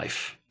a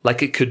life,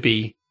 like it could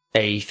be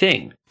a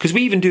thing. Because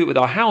we even do it with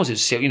our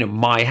houses. So,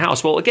 my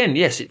house. Well, again,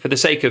 yes, for the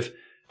sake of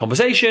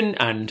conversation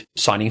and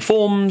signing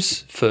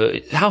forms for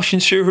house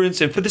insurance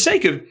and for the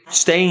sake of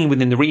staying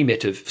within the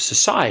remit of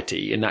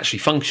society and actually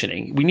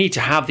functioning, we need to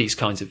have these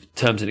kinds of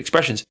terms and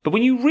expressions. But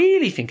when you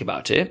really think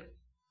about it,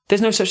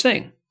 there's no such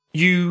thing.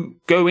 You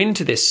go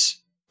into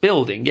this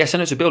building. Yes, I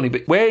know it's a building,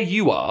 but where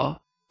you are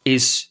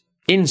is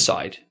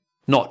inside,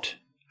 not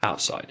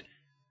outside.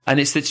 And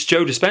it's this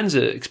Joe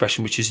Dispenza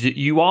expression, which is that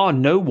you are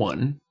no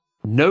one,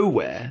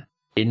 nowhere,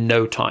 in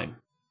no time.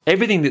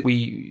 Everything that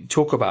we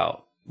talk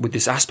about with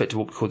this aspect of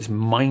what we call this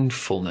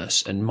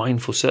mindfulness and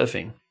mindful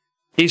surfing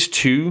is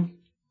to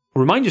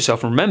remind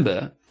yourself and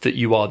remember that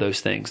you are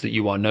those things, that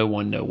you are no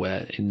one,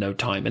 nowhere, in no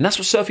time. And that's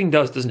what surfing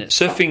does, doesn't it?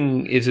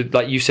 Surfing is,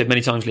 like you said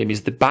many times, Liam,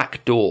 is the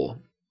back door.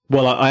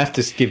 Well, I have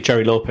to give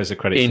Jerry Lopez a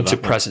credit for that. Into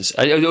presence.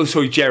 Oh,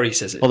 sorry, Jerry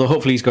says it. Although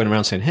hopefully he's going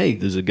around saying, hey,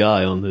 there's a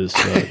guy on this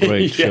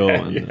great show.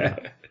 And,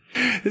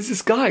 There's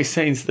this guy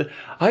saying that.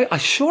 I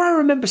sure I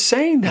remember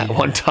saying that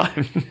one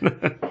time.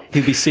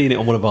 He'll be seeing it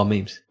on one of our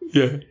memes.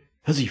 Yeah.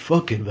 Has he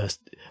fucking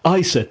vested?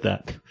 I said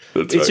that.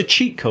 It's a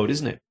cheat code,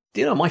 isn't it?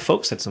 My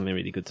folks said something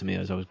really good to me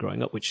as I was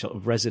growing up, which sort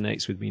of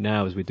resonates with me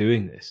now as we're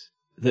doing this.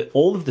 That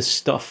all of the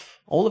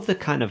stuff, all of the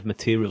kind of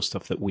material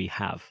stuff that we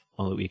have,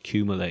 or that we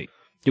accumulate,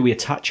 that we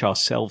attach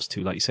ourselves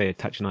to, like you say,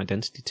 attach an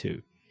identity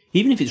to,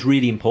 even if it's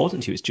really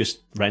important to you, it's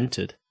just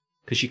rented,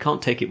 because you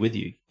can't take it with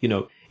you.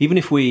 Even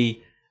if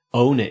we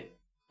own it,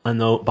 and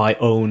by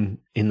own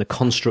in the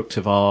construct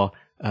of our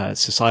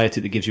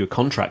society that gives you a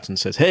contract and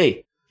says,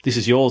 hey, this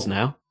is yours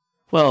now.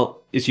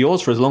 Well, it's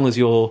yours for as long as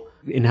you're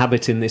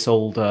inhabiting this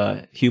old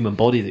human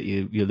body that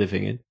you're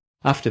living in.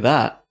 After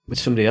that,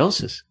 it's somebody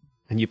else's,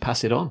 and you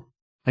pass it on.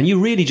 And you're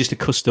really just a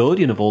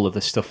custodian of all of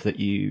the stuff that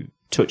you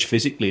touch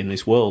physically in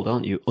this world,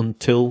 aren't you?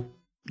 Until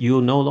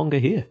you're no longer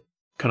here.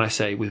 Can I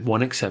say, with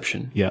one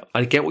exception? Yeah.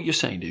 I get what you're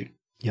saying, dude.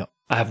 Yeah.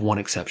 I have one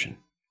exception.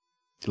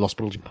 Lost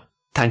Belgium.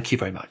 Thank you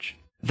very much.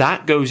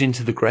 That goes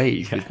into the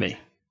grave with me.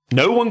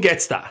 No one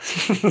gets that.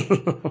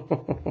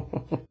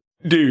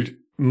 Dude,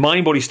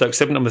 mind body stoke,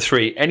 segment number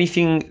 3.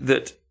 Anything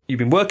that you've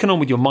been working on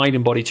with your mind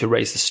and body to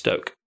raise the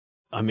stoke?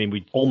 I mean,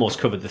 we almost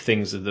covered the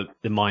things of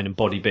the mind and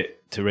body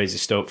bit to raise the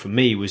stoke. For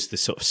me, was the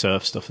sort of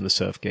surf stuff and the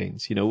surf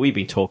gains. We've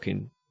been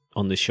talking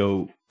on the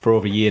show for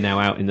over a year now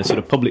out in the sort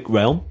of public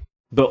realm.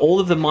 But all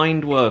of the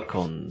mind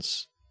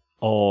work-ons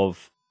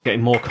of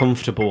getting more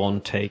comfortable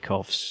on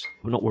takeoffs,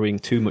 not worrying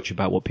too much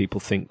about what people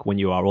think when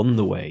you are on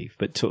the wave,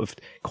 but sort of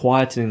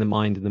quietening the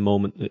mind in the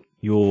moment that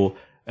you're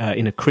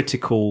in a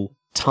critical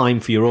time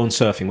for your own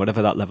surfing,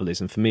 whatever that level is.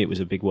 And for me, it was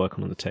a big work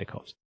on the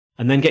takeoffs.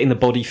 And then getting the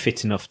body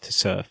fit enough to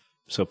surf.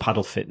 So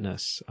paddle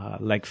fitness,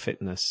 leg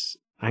fitness,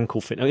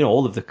 ankle fitness,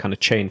 all of the kind of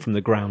chain from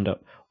the ground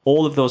up.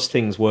 All of those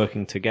things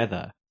working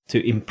together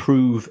to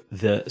improve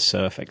the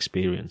surf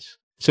experience.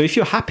 So if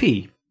you're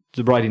happy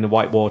riding the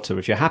white water,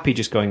 if you're happy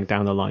just going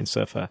down the line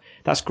surfer,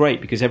 that's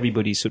great because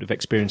everybody's sort of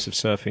experience of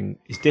surfing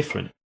is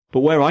different.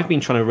 But where I've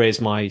been trying to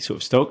raise my sort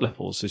of stoke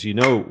levels, as you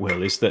know,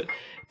 Will, is that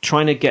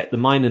trying to get the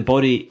mind and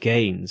body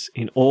gains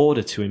in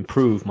order to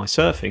improve my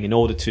surfing, in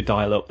order to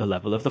dial up the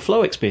level of the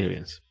flow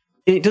experience.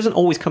 It doesn't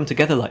always come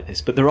together like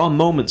this, but there are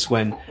moments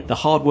when the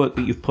hard work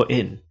that you've put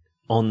in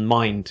on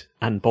mind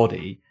and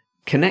body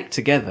connect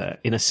together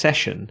in a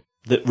session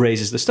that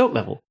raises the stoke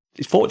level.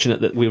 It's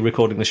fortunate that we're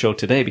recording the show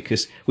today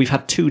because we've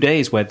had 2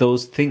 days where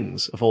those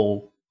things have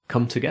all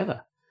come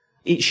together.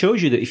 It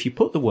shows you that if you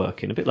put the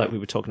work in, a bit like we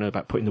were talking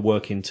about putting the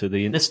work into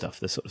the inner stuff,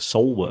 the sort of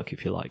soul work,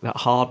 if you like, that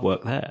hard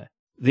work there,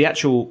 the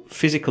actual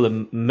physical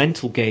and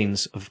mental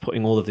gains of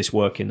putting all of this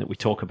work in that we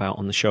talk about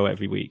on the show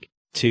every week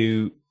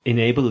to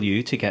enable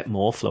you to get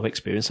more flow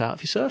experience out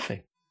of your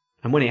surfing.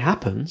 And when it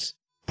happens,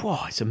 boy,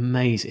 it's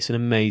amazing. It's an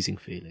amazing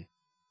feeling.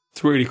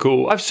 It's really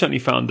cool. I've certainly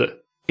found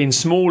that in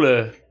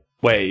smaller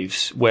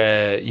waves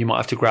where you might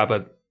have to grab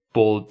a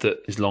board that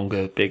is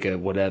longer, bigger,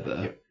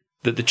 whatever,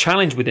 that the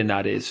challenge within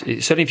that is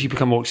certainly if you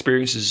become more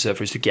experienced as a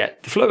surfer is to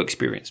get the flow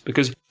experience.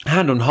 Because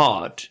hand on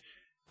heart,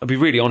 I'll be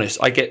really honest,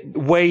 I get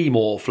way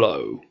more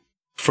flow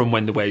from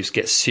when the waves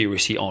get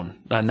seriously on.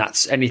 And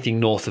that's anything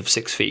north of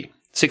 6 feet.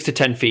 6 to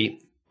 10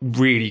 feet,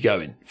 really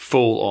going,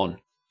 full on.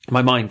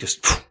 My mind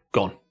just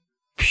gone.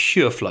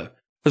 Pure flow.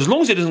 As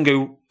long as it doesn't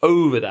go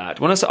over that.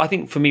 I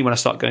think for me, when I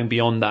start going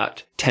beyond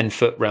that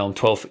 10-foot realm,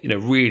 12,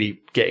 really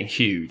getting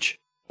huge,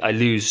 I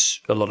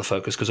lose a lot of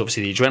focus because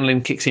obviously the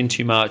adrenaline kicks in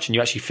too much and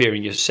you're actually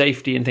fearing your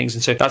safety and things.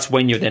 And so that's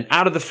when you're then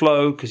out of the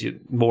flow because you're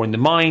more in the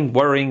mind,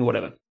 worrying,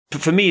 whatever.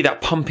 But for me,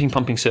 that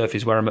pumping surf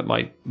is where I'm at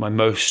my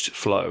most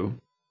flow.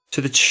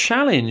 So the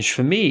challenge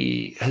for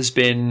me has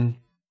been,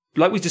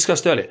 like we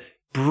discussed earlier,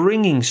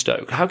 bringing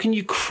stoke. How can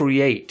you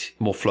create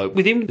more flow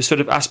within the sort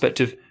of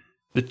aspect of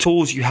the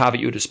tools you have at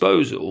your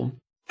disposal?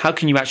 How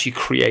can you actually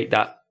create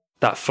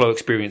that flow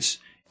experience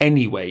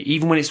anyway,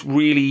 even when it's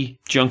really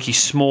junky,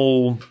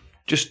 small,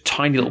 just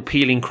tiny little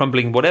peeling,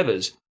 crumbling,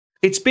 whatever's?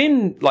 It's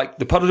been like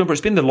the puddle jumper,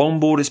 it's been the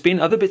longboard, it's been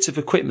other bits of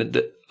equipment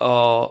that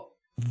are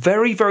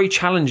very, very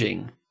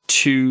challenging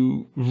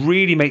to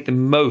really make the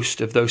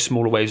most of those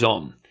smaller waves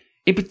on.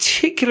 In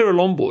particular, a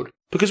longboard,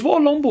 because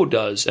what a longboard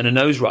does and a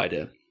nose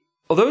rider,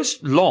 although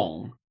it's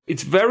long,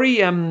 it's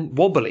very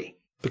wobbly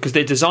because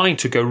they're designed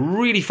to go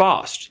really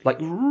fast, like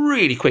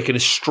really quick in a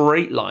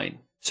straight line.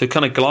 So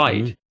kind of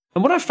glide. Mm-hmm.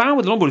 And what I found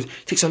with the longboard is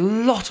it takes a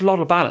lot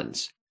of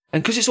balance.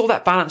 And because it's all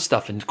that balance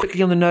stuff and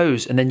quickly on the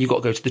nose, and then you've got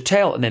to go to the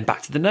tail and then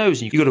back to the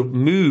nose, and you've got to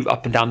move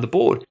up and down the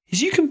board,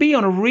 is you can be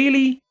on a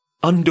really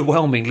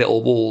underwhelming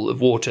little wall of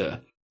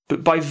water.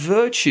 But by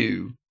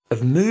virtue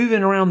of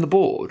moving around the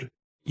board,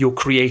 you're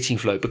creating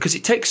flow because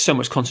it takes so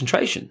much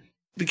concentration.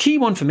 The key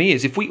one for me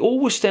is if we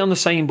always stay on the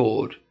same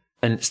board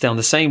and stay on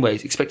the same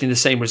waves, expecting the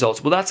same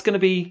results, well, that's going to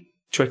be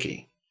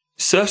tricky.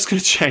 Surf's going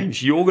to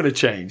change. You're going to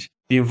change.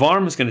 The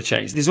environment's going to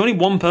change. There's only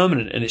one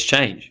permanent and it's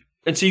change.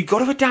 And so you've got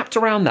to adapt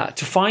around that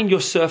to find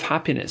your surf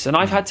happiness. And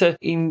I've had to,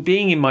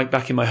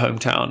 back in my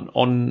hometown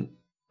on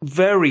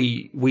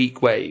very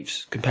weak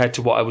waves compared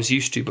to what I was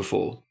used to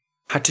before,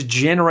 had to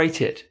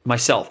generate it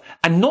myself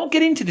and not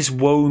get into this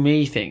woe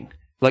me thing.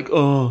 Like,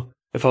 oh,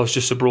 if I was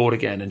just abroad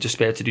again and just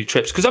be able to do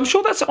trips. Because I'm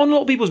sure that's on a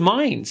lot of people's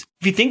minds.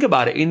 If you think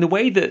about it, in the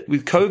way that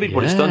with COVID,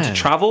 what it's done to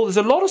travel, there's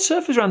a lot of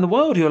surfers around the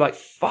world who are like,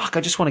 fuck,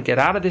 I just want to get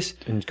out of this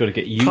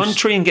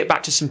country and get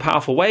back to some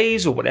powerful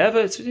ways or whatever.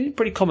 It's a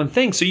pretty common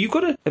thing. So you've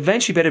got to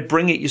eventually better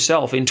bring it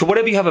yourself into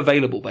whatever you have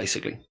available,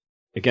 basically.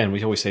 Again,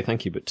 we always say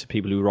thank you, but to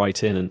people who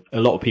write in and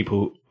a lot of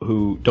people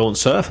who don't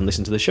surf and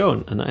listen to the show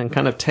and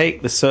kind of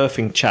take the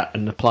surfing chat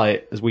and apply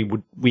it as we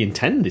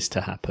intend this to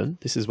happen.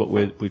 This is what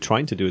we're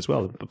trying to do as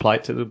well. Apply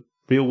it to the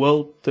real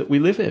world that we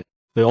live in,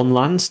 the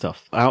on-land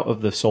stuff, out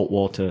of the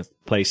saltwater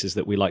places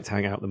that we like to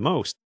hang out the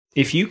most.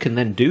 If you can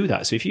then do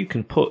that, so if you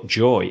can put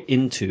joy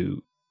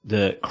into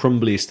the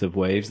crumbliest of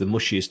waves, the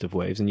mushiest of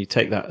waves, and you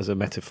take that as a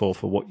metaphor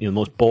for what the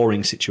most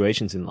boring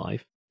situations in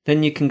life,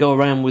 then you can go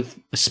around with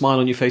a smile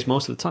on your face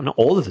most of the time. Not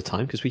all of the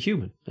time, because we're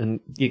human. And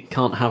you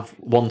can't have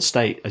one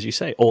state, as you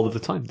say, all of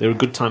the time. There are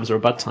good times, there are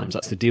bad times.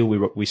 That's the deal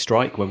we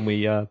strike when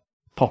we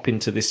pop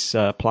into this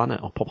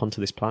planet or pop onto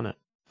this planet.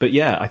 But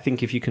yeah, I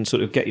think if you can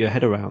sort of get your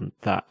head around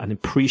that and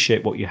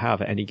appreciate what you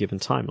have at any given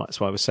time, that's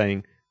why I was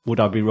saying, would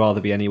I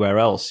rather be anywhere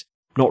else?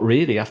 Not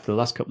really. After the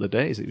last couple of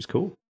days, it was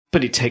cool.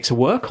 But it takes a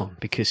work on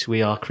because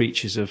we are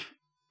creatures of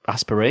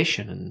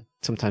aspiration, and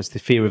sometimes the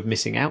fear of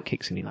missing out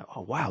kicks in. You're like,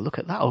 oh wow, look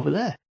at that over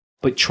there.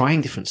 But trying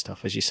different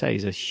stuff, as you say,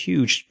 is a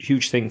huge,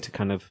 huge thing to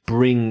kind of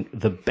bring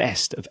the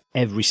best of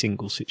every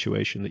single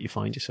situation that you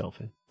find yourself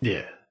in.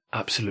 Yeah,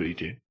 absolutely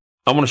do.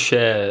 I want to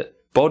share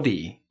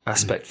body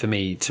aspect for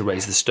me to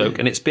raise the stoke.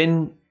 And it's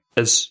been,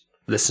 as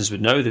listeners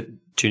would know that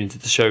tune into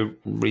the show,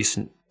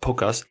 recent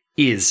podcast,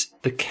 is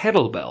the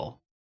kettlebell.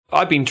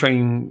 I've been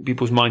training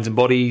people's minds and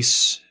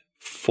bodies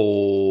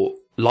for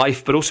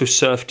life, but also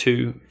surf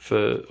too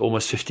for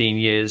almost 15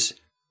 years.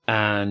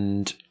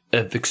 And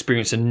I've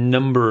experienced a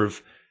number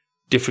of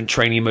different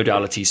training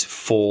modalities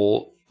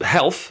for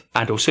health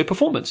and also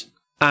performance.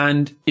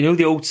 And you know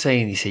the old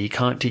saying, you say, you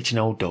can't teach an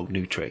old dog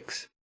new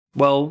tricks.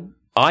 Well,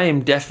 I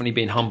am definitely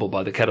being humbled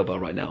by the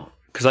kettlebell right now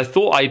because I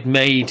thought I'd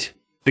made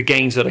the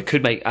gains that I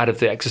could make out of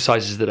the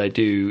exercises that I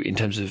do in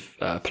terms of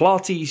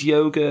Pilates,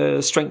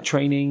 yoga, strength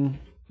training,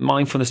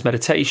 mindfulness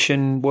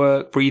meditation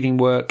work, breathing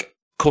work,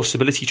 core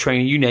stability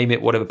training, you name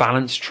it, whatever,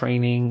 balance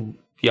training,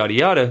 yada,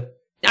 yada,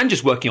 and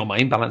just working on my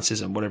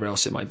imbalances and whatever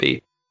else it might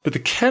be. But the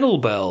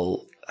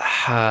kettlebell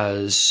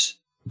has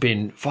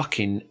been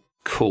fucking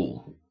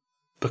cool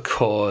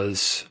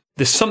because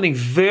there's something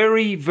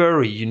very,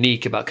 very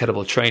unique about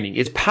kettlebell training.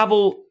 It's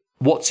Pavel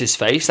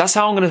What's-His-Face. That's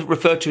how I'm going to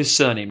refer to his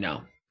surname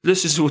now.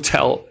 Listeners will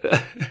tell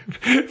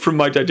from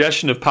my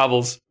digestion of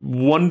Pavel's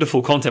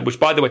wonderful content, which,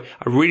 by the way,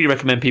 I really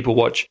recommend people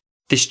watch.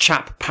 This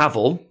chap,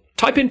 Pavel,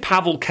 type in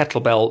Pavel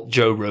Kettlebell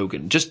Joe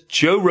Rogan. Just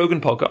Joe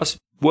Rogan podcast,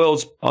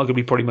 world's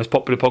arguably probably most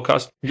popular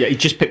podcast. Yeah, he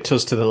just pipped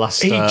us to the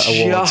last He awards.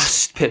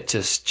 just pipped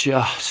us,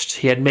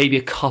 He had maybe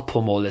a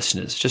couple more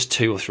listeners, just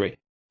 2 or 3.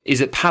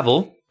 Is it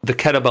Pavel, the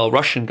kettlebell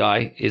Russian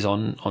guy, is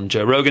on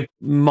Joe Rogan.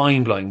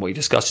 Mind-blowing what he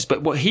discusses.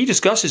 But what he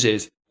discusses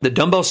is that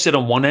dumbbells sit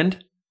on one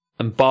end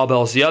and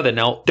barbells the other.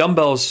 Now,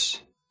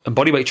 dumbbells and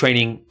bodyweight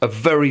training are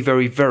very,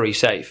 very, very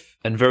safe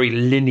and very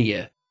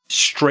linear,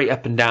 straight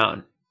up and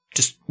down.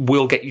 Just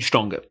will get you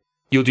stronger.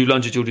 You'll do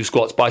lunges, you'll do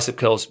squats, bicep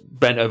curls,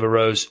 bent over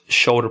rows,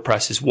 shoulder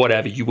presses,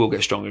 whatever. You will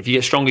get stronger. If you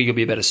get stronger, you'll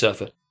be a better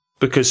surfer.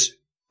 Because,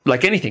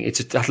 like anything, it's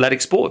an athletic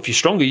sport. If you're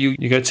stronger, you're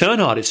going to turn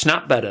harder,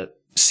 snap better,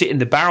 sit in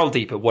the barrel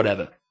deeper,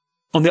 whatever.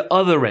 On the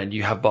other end,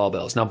 you have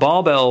barbells. Now,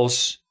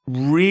 barbells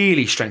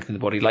really strengthen the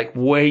body, like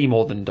way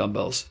more than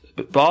dumbbells.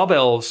 But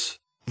barbells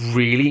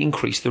really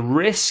increase the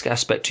risk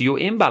aspect to your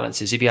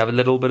imbalances. If you have a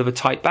little bit of a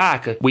tight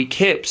back, weak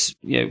hips,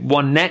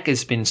 one neck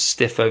has been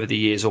stiff over the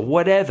years or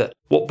whatever.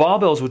 What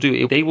barbells will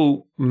do, they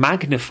will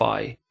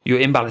magnify your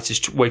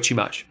imbalances way too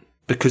much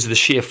because of the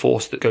sheer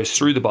force that goes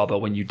through the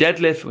barbell when you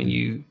deadlift, when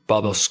you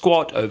barbell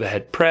squat,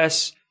 overhead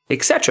press,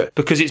 etc.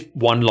 Because it's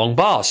one long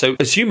bar. So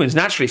as humans,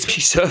 naturally,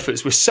 especially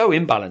surfers, we're so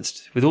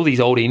imbalanced with all these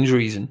old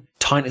injuries and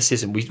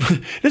tightnesses. And we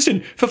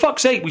listen, for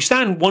fuck's sake, we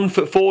stand 1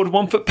 foot forward,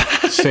 1 foot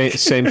back.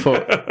 Same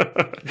foot.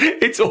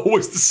 It's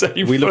always the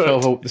same We foot. look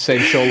over the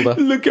same shoulder.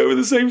 Look over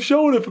the same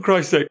shoulder, for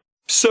Christ's sake.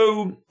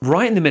 So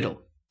right in the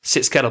middle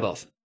sits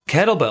kettlebells.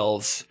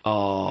 Kettlebells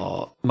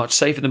are much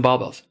safer than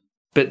barbells,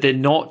 but they're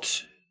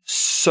not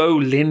so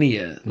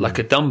linear like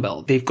a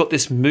dumbbell. They've got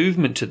this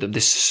movement to them,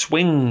 this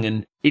swing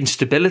and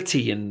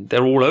instability, and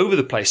they're all over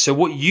the place. So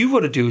what you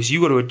got to do is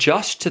you got to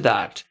adjust to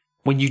that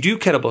when you do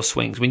kettlebell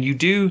swings, when you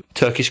do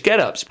Turkish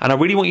get-ups. And I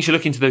really want you to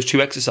look into those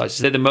 2 exercises.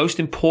 They're the most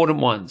important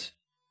ones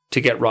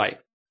to get right.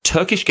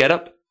 Turkish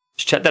get-up,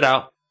 just check that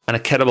out, and a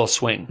kettlebell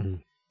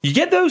swing. You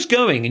get those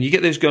going, and you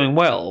get those going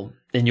well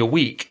in your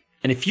week.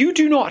 And if you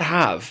do not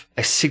have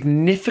a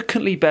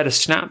significantly better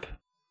snap,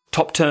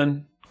 top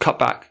turn,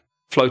 cutback,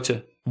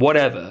 floater,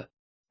 whatever,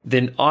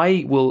 then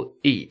I will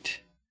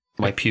eat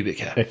my pubic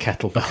hair. A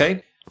kettlebell.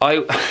 Okay?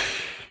 I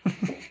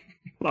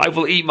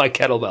will eat my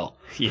kettlebell.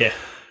 Yeah.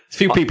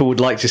 Few people would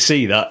like to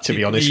see that, to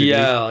be honest with you.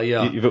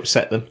 Yeah. You've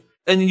upset them.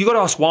 And you got to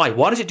ask why.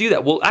 Why does it do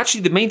that? Well,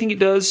 actually, the main thing it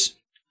does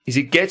is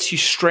it gets you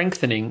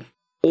strengthening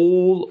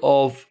all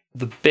of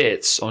the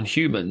bits on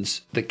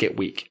humans that get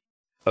weak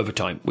over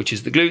time, which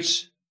is the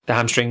glutes, the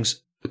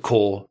hamstrings, the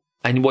core,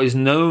 and what is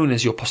known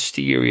as your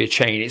posterior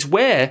chain. It's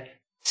where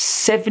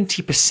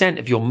 70%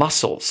 of your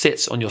muscle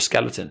sits on your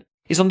skeleton.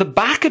 It's on the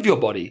back of your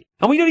body.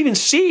 And we don't even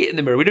see it in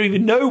the mirror. We don't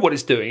even know what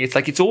it's doing. It's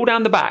like it's all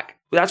down the back.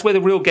 That's where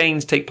the real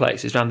gains take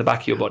place, is around the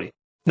back of your body.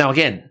 Now,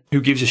 again,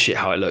 who gives a shit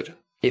how it looked?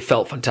 It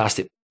felt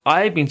fantastic.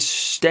 I've been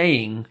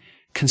staying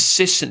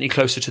consistently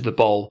closer to the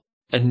bowl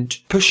and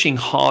pushing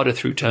harder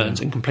through turns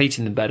and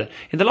completing them better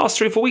in the last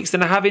 3 or 4 weeks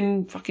than I have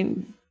in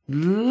fucking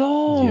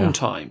long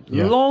time.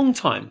 Long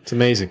time. It's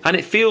amazing. And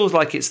it feels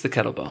like it's the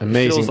kettlebell.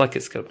 Amazing. It feels like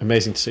it's kettlebell.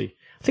 Amazing to see.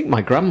 I think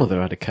my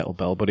grandmother had a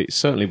kettlebell, but it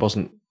certainly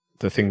wasn't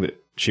the thing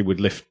that she would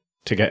lift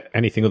to get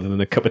anything other than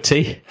a cup of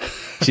tea.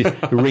 She'd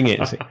ring it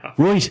and say,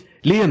 "Right,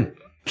 Liam,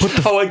 put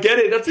the... Oh, I get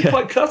it. That's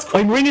quite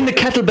I'm ringing the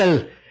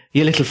kettlebell,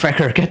 you little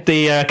fecker. Get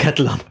the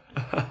kettle on."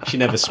 She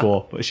never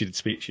swore, but she did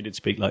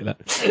speak like that.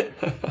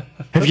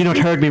 "Have you not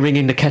heard me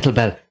ringing the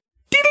kettlebell?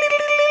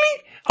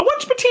 I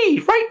want my tea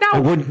right now. I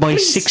want my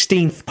please."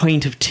 16th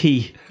pint of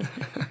tea."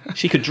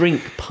 She could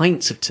drink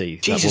pints of tea.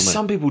 that Jesus, woman,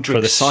 some people for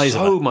drink the size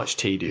of so her. much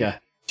tea, dude. Yeah.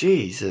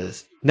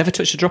 Jesus. Never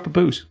touched a drop of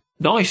booze.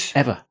 Nice.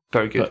 Ever.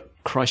 Very good. But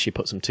Christ, she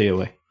put some tea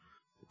away.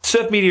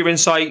 Surf Media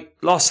Insight,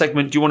 last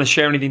segment. Do you want to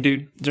share anything,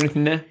 dude? Is there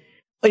anything there?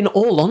 In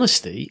all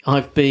honesty,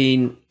 I've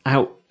been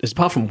out,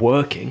 apart from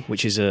working,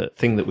 which is a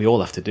thing that we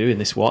all have to do in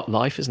this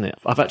life, isn't it?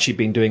 I've actually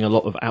been doing a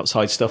lot of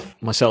outside stuff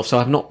myself, so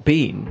I've not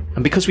been.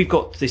 And because we've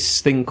got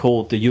this thing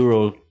called the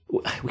Euro,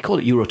 we call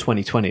it Euro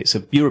 2020. It's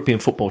a European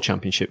Football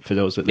Championship for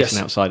those that listen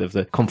Yes. outside of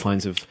the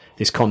confines of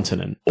this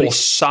continent. Or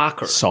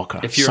soccer.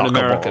 Soccer. If you're Soccer in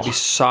America, ball. it'd be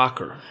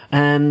soccer.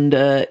 And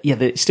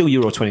it's still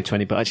Euro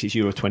 2020, but actually it's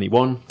Euro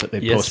 21, but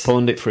they've Yes.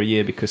 postponed it for a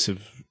year because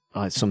of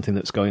something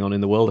that's going on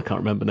in the world. I can't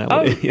remember now.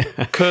 Oh,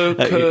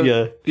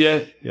 yeah.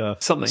 yeah,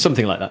 something.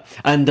 Something like that.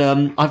 And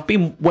I've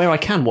been where I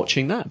can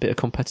watching that, a bit of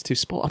competitive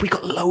sport. And we've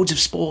got loads of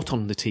sport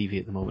on the TV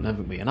at the moment,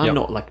 haven't we? And I'm Yep.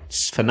 not like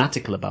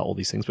fanatical about all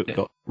these things, but we've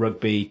got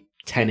rugby,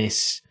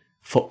 tennis,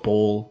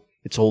 football.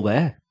 It's all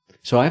there.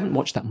 So I haven't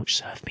watched that much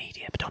surf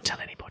media, but don't tell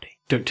anybody.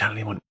 Don't tell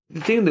anyone.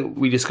 The thing that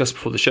we discussed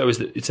before the show is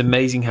that it's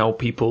amazing how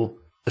people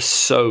are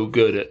so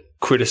good at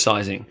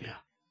criticizing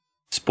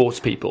sports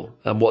people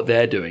and what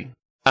they're doing.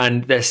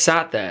 And they're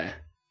sat there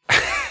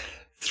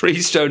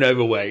 3 stone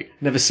overweight,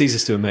 Never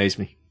ceases to amaze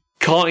me.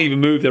 can't even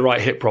move their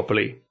right hip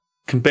properly,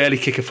 can barely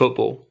kick a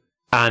football,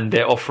 and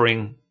they're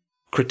offering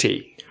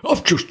critique.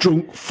 I've just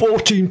drunk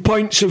 14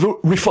 pints of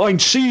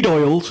refined seed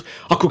oils.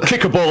 I could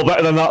kick a ball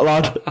better than that,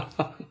 lad.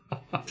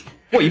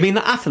 What, you mean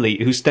that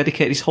athlete who's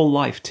dedicated his whole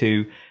life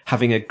to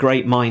having a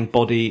great mind,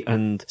 body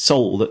and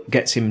soul that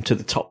gets him to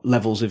the top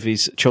levels of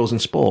his chosen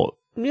sport?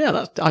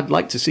 Yeah, I'd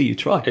like to see you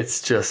try.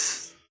 It's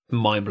just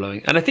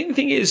mind-blowing. And I think the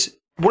thing is,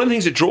 one of the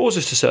things that draws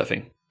us to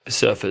surfing, as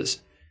surfers,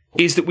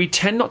 is that we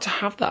tend not to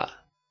have that.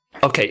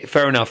 Okay,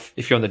 fair enough,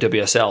 if you're on the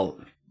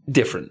WSL,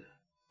 different.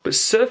 But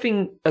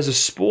surfing as a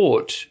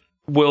sport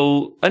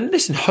will, and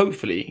listen,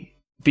 hopefully,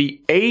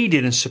 be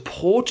aided and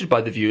supported by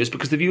the viewers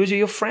because the viewers are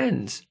your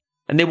friends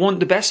and they want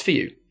the best for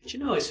you. Do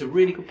you know, it's a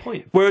really good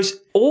point. Whereas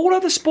all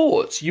other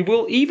sports, you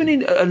will, even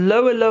in a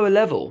lower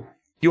level,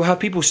 you'll have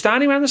people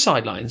standing around the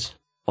sidelines,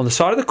 on the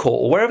side of the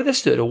court, or wherever they're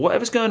stood, or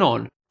whatever's going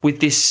on, with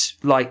this,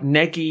 like,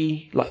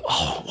 neggy, like,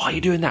 oh, why are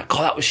you doing that?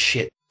 God, that was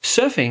shit.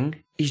 Surfing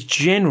is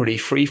generally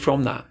free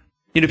from that.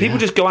 You know, people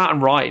just go out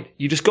and ride.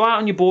 You just go out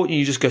on your board and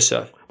you just go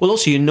surf. Well,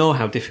 also, you know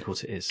how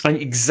difficult it is. And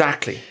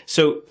exactly.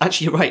 So,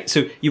 actually, you're right.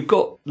 So, you've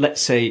got,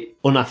 let's say,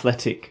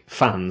 unathletic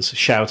fans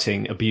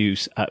shouting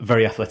abuse at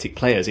very athletic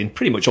players in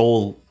pretty much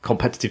all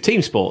competitive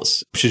team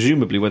sports.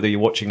 Presumably, whether you're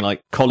watching,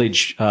 like,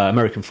 college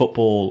American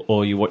football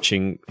or you're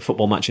watching a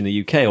football match in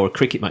the UK or a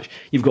cricket match,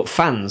 you've got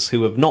fans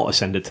who have not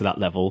ascended to that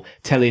level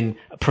telling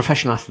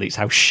professional athletes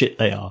how shit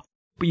they are.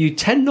 But you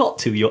tend not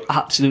to. You're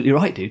absolutely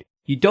right, dude.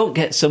 You don't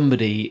get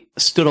somebody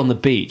stood on the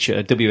beach at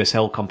a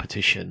WSL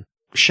competition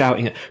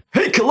shouting at,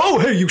 Hey,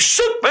 Kalohe, you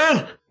suck,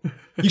 man!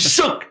 You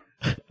suck!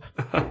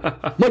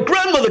 My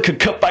grandmother could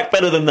cut back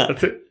better than that.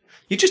 That's it.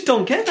 you just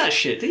don't get that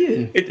shit, do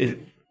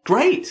you?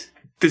 Great.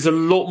 There's a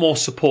lot more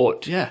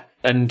support. Yeah.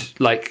 And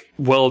like,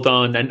 well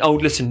done, and oh,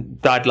 listen,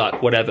 bad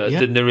luck, whatever,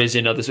 than there is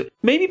in others.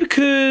 Maybe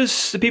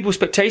because the people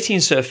spectating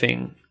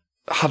surfing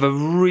have a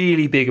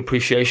really big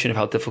appreciation of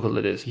how difficult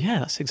it is. Yeah,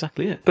 that's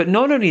exactly it. But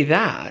not only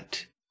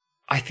that,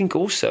 I think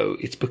also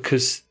it's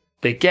because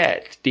they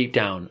get deep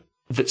down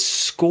that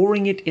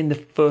scoring it in the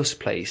first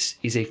place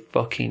is a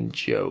fucking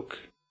joke.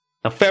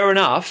 Now, fair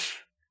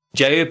enough,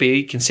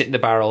 JOB can sit in the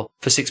barrel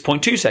for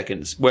 6.2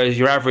 seconds, whereas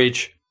your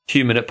average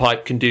human at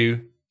pipe can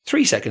do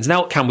 3 seconds.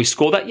 Now, can we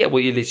score that? Yeah,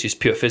 well, it's just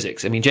pure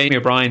physics. I mean, Jamie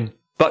O'Brien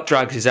butt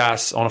drags his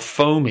ass on a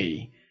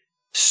foamy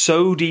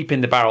so deep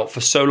in the barrel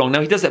for so long.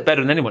 Now, he does that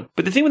better than anyone.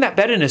 But the thing with that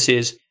betterness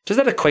is, does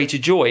that equate to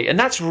joy? And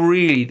that's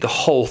really the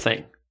whole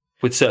thing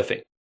with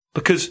surfing.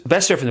 Because the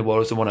best surfer in the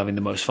world is the one having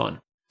the most fun.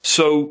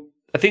 So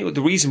I think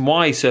the reason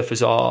why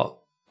surfers are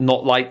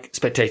not like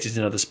spectators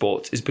in other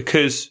sports is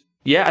because,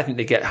 yeah, I think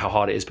they get how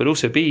hard it is, but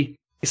also B,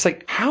 it's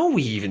like, how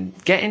we even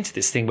get into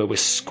this thing where we're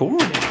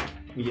scoring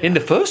it in the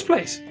first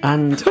place?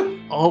 And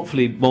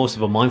hopefully most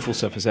of our mindful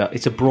surfers out,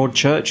 it's a broad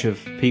church of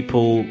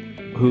people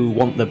who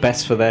want the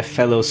best for their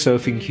fellow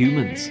surfing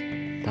humans.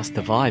 That's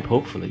the vibe,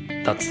 hopefully.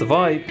 That's the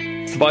vibe.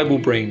 It's the vibe we'll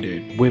bring,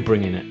 dude. We're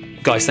bringing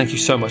it. Guys, thank you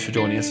so much for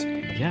joining us.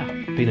 Yeah,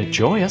 been a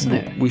joy, hasn't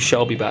it? We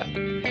shall be back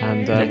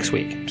And next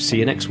week. See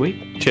you next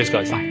week. Cheers,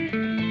 guys. Bye.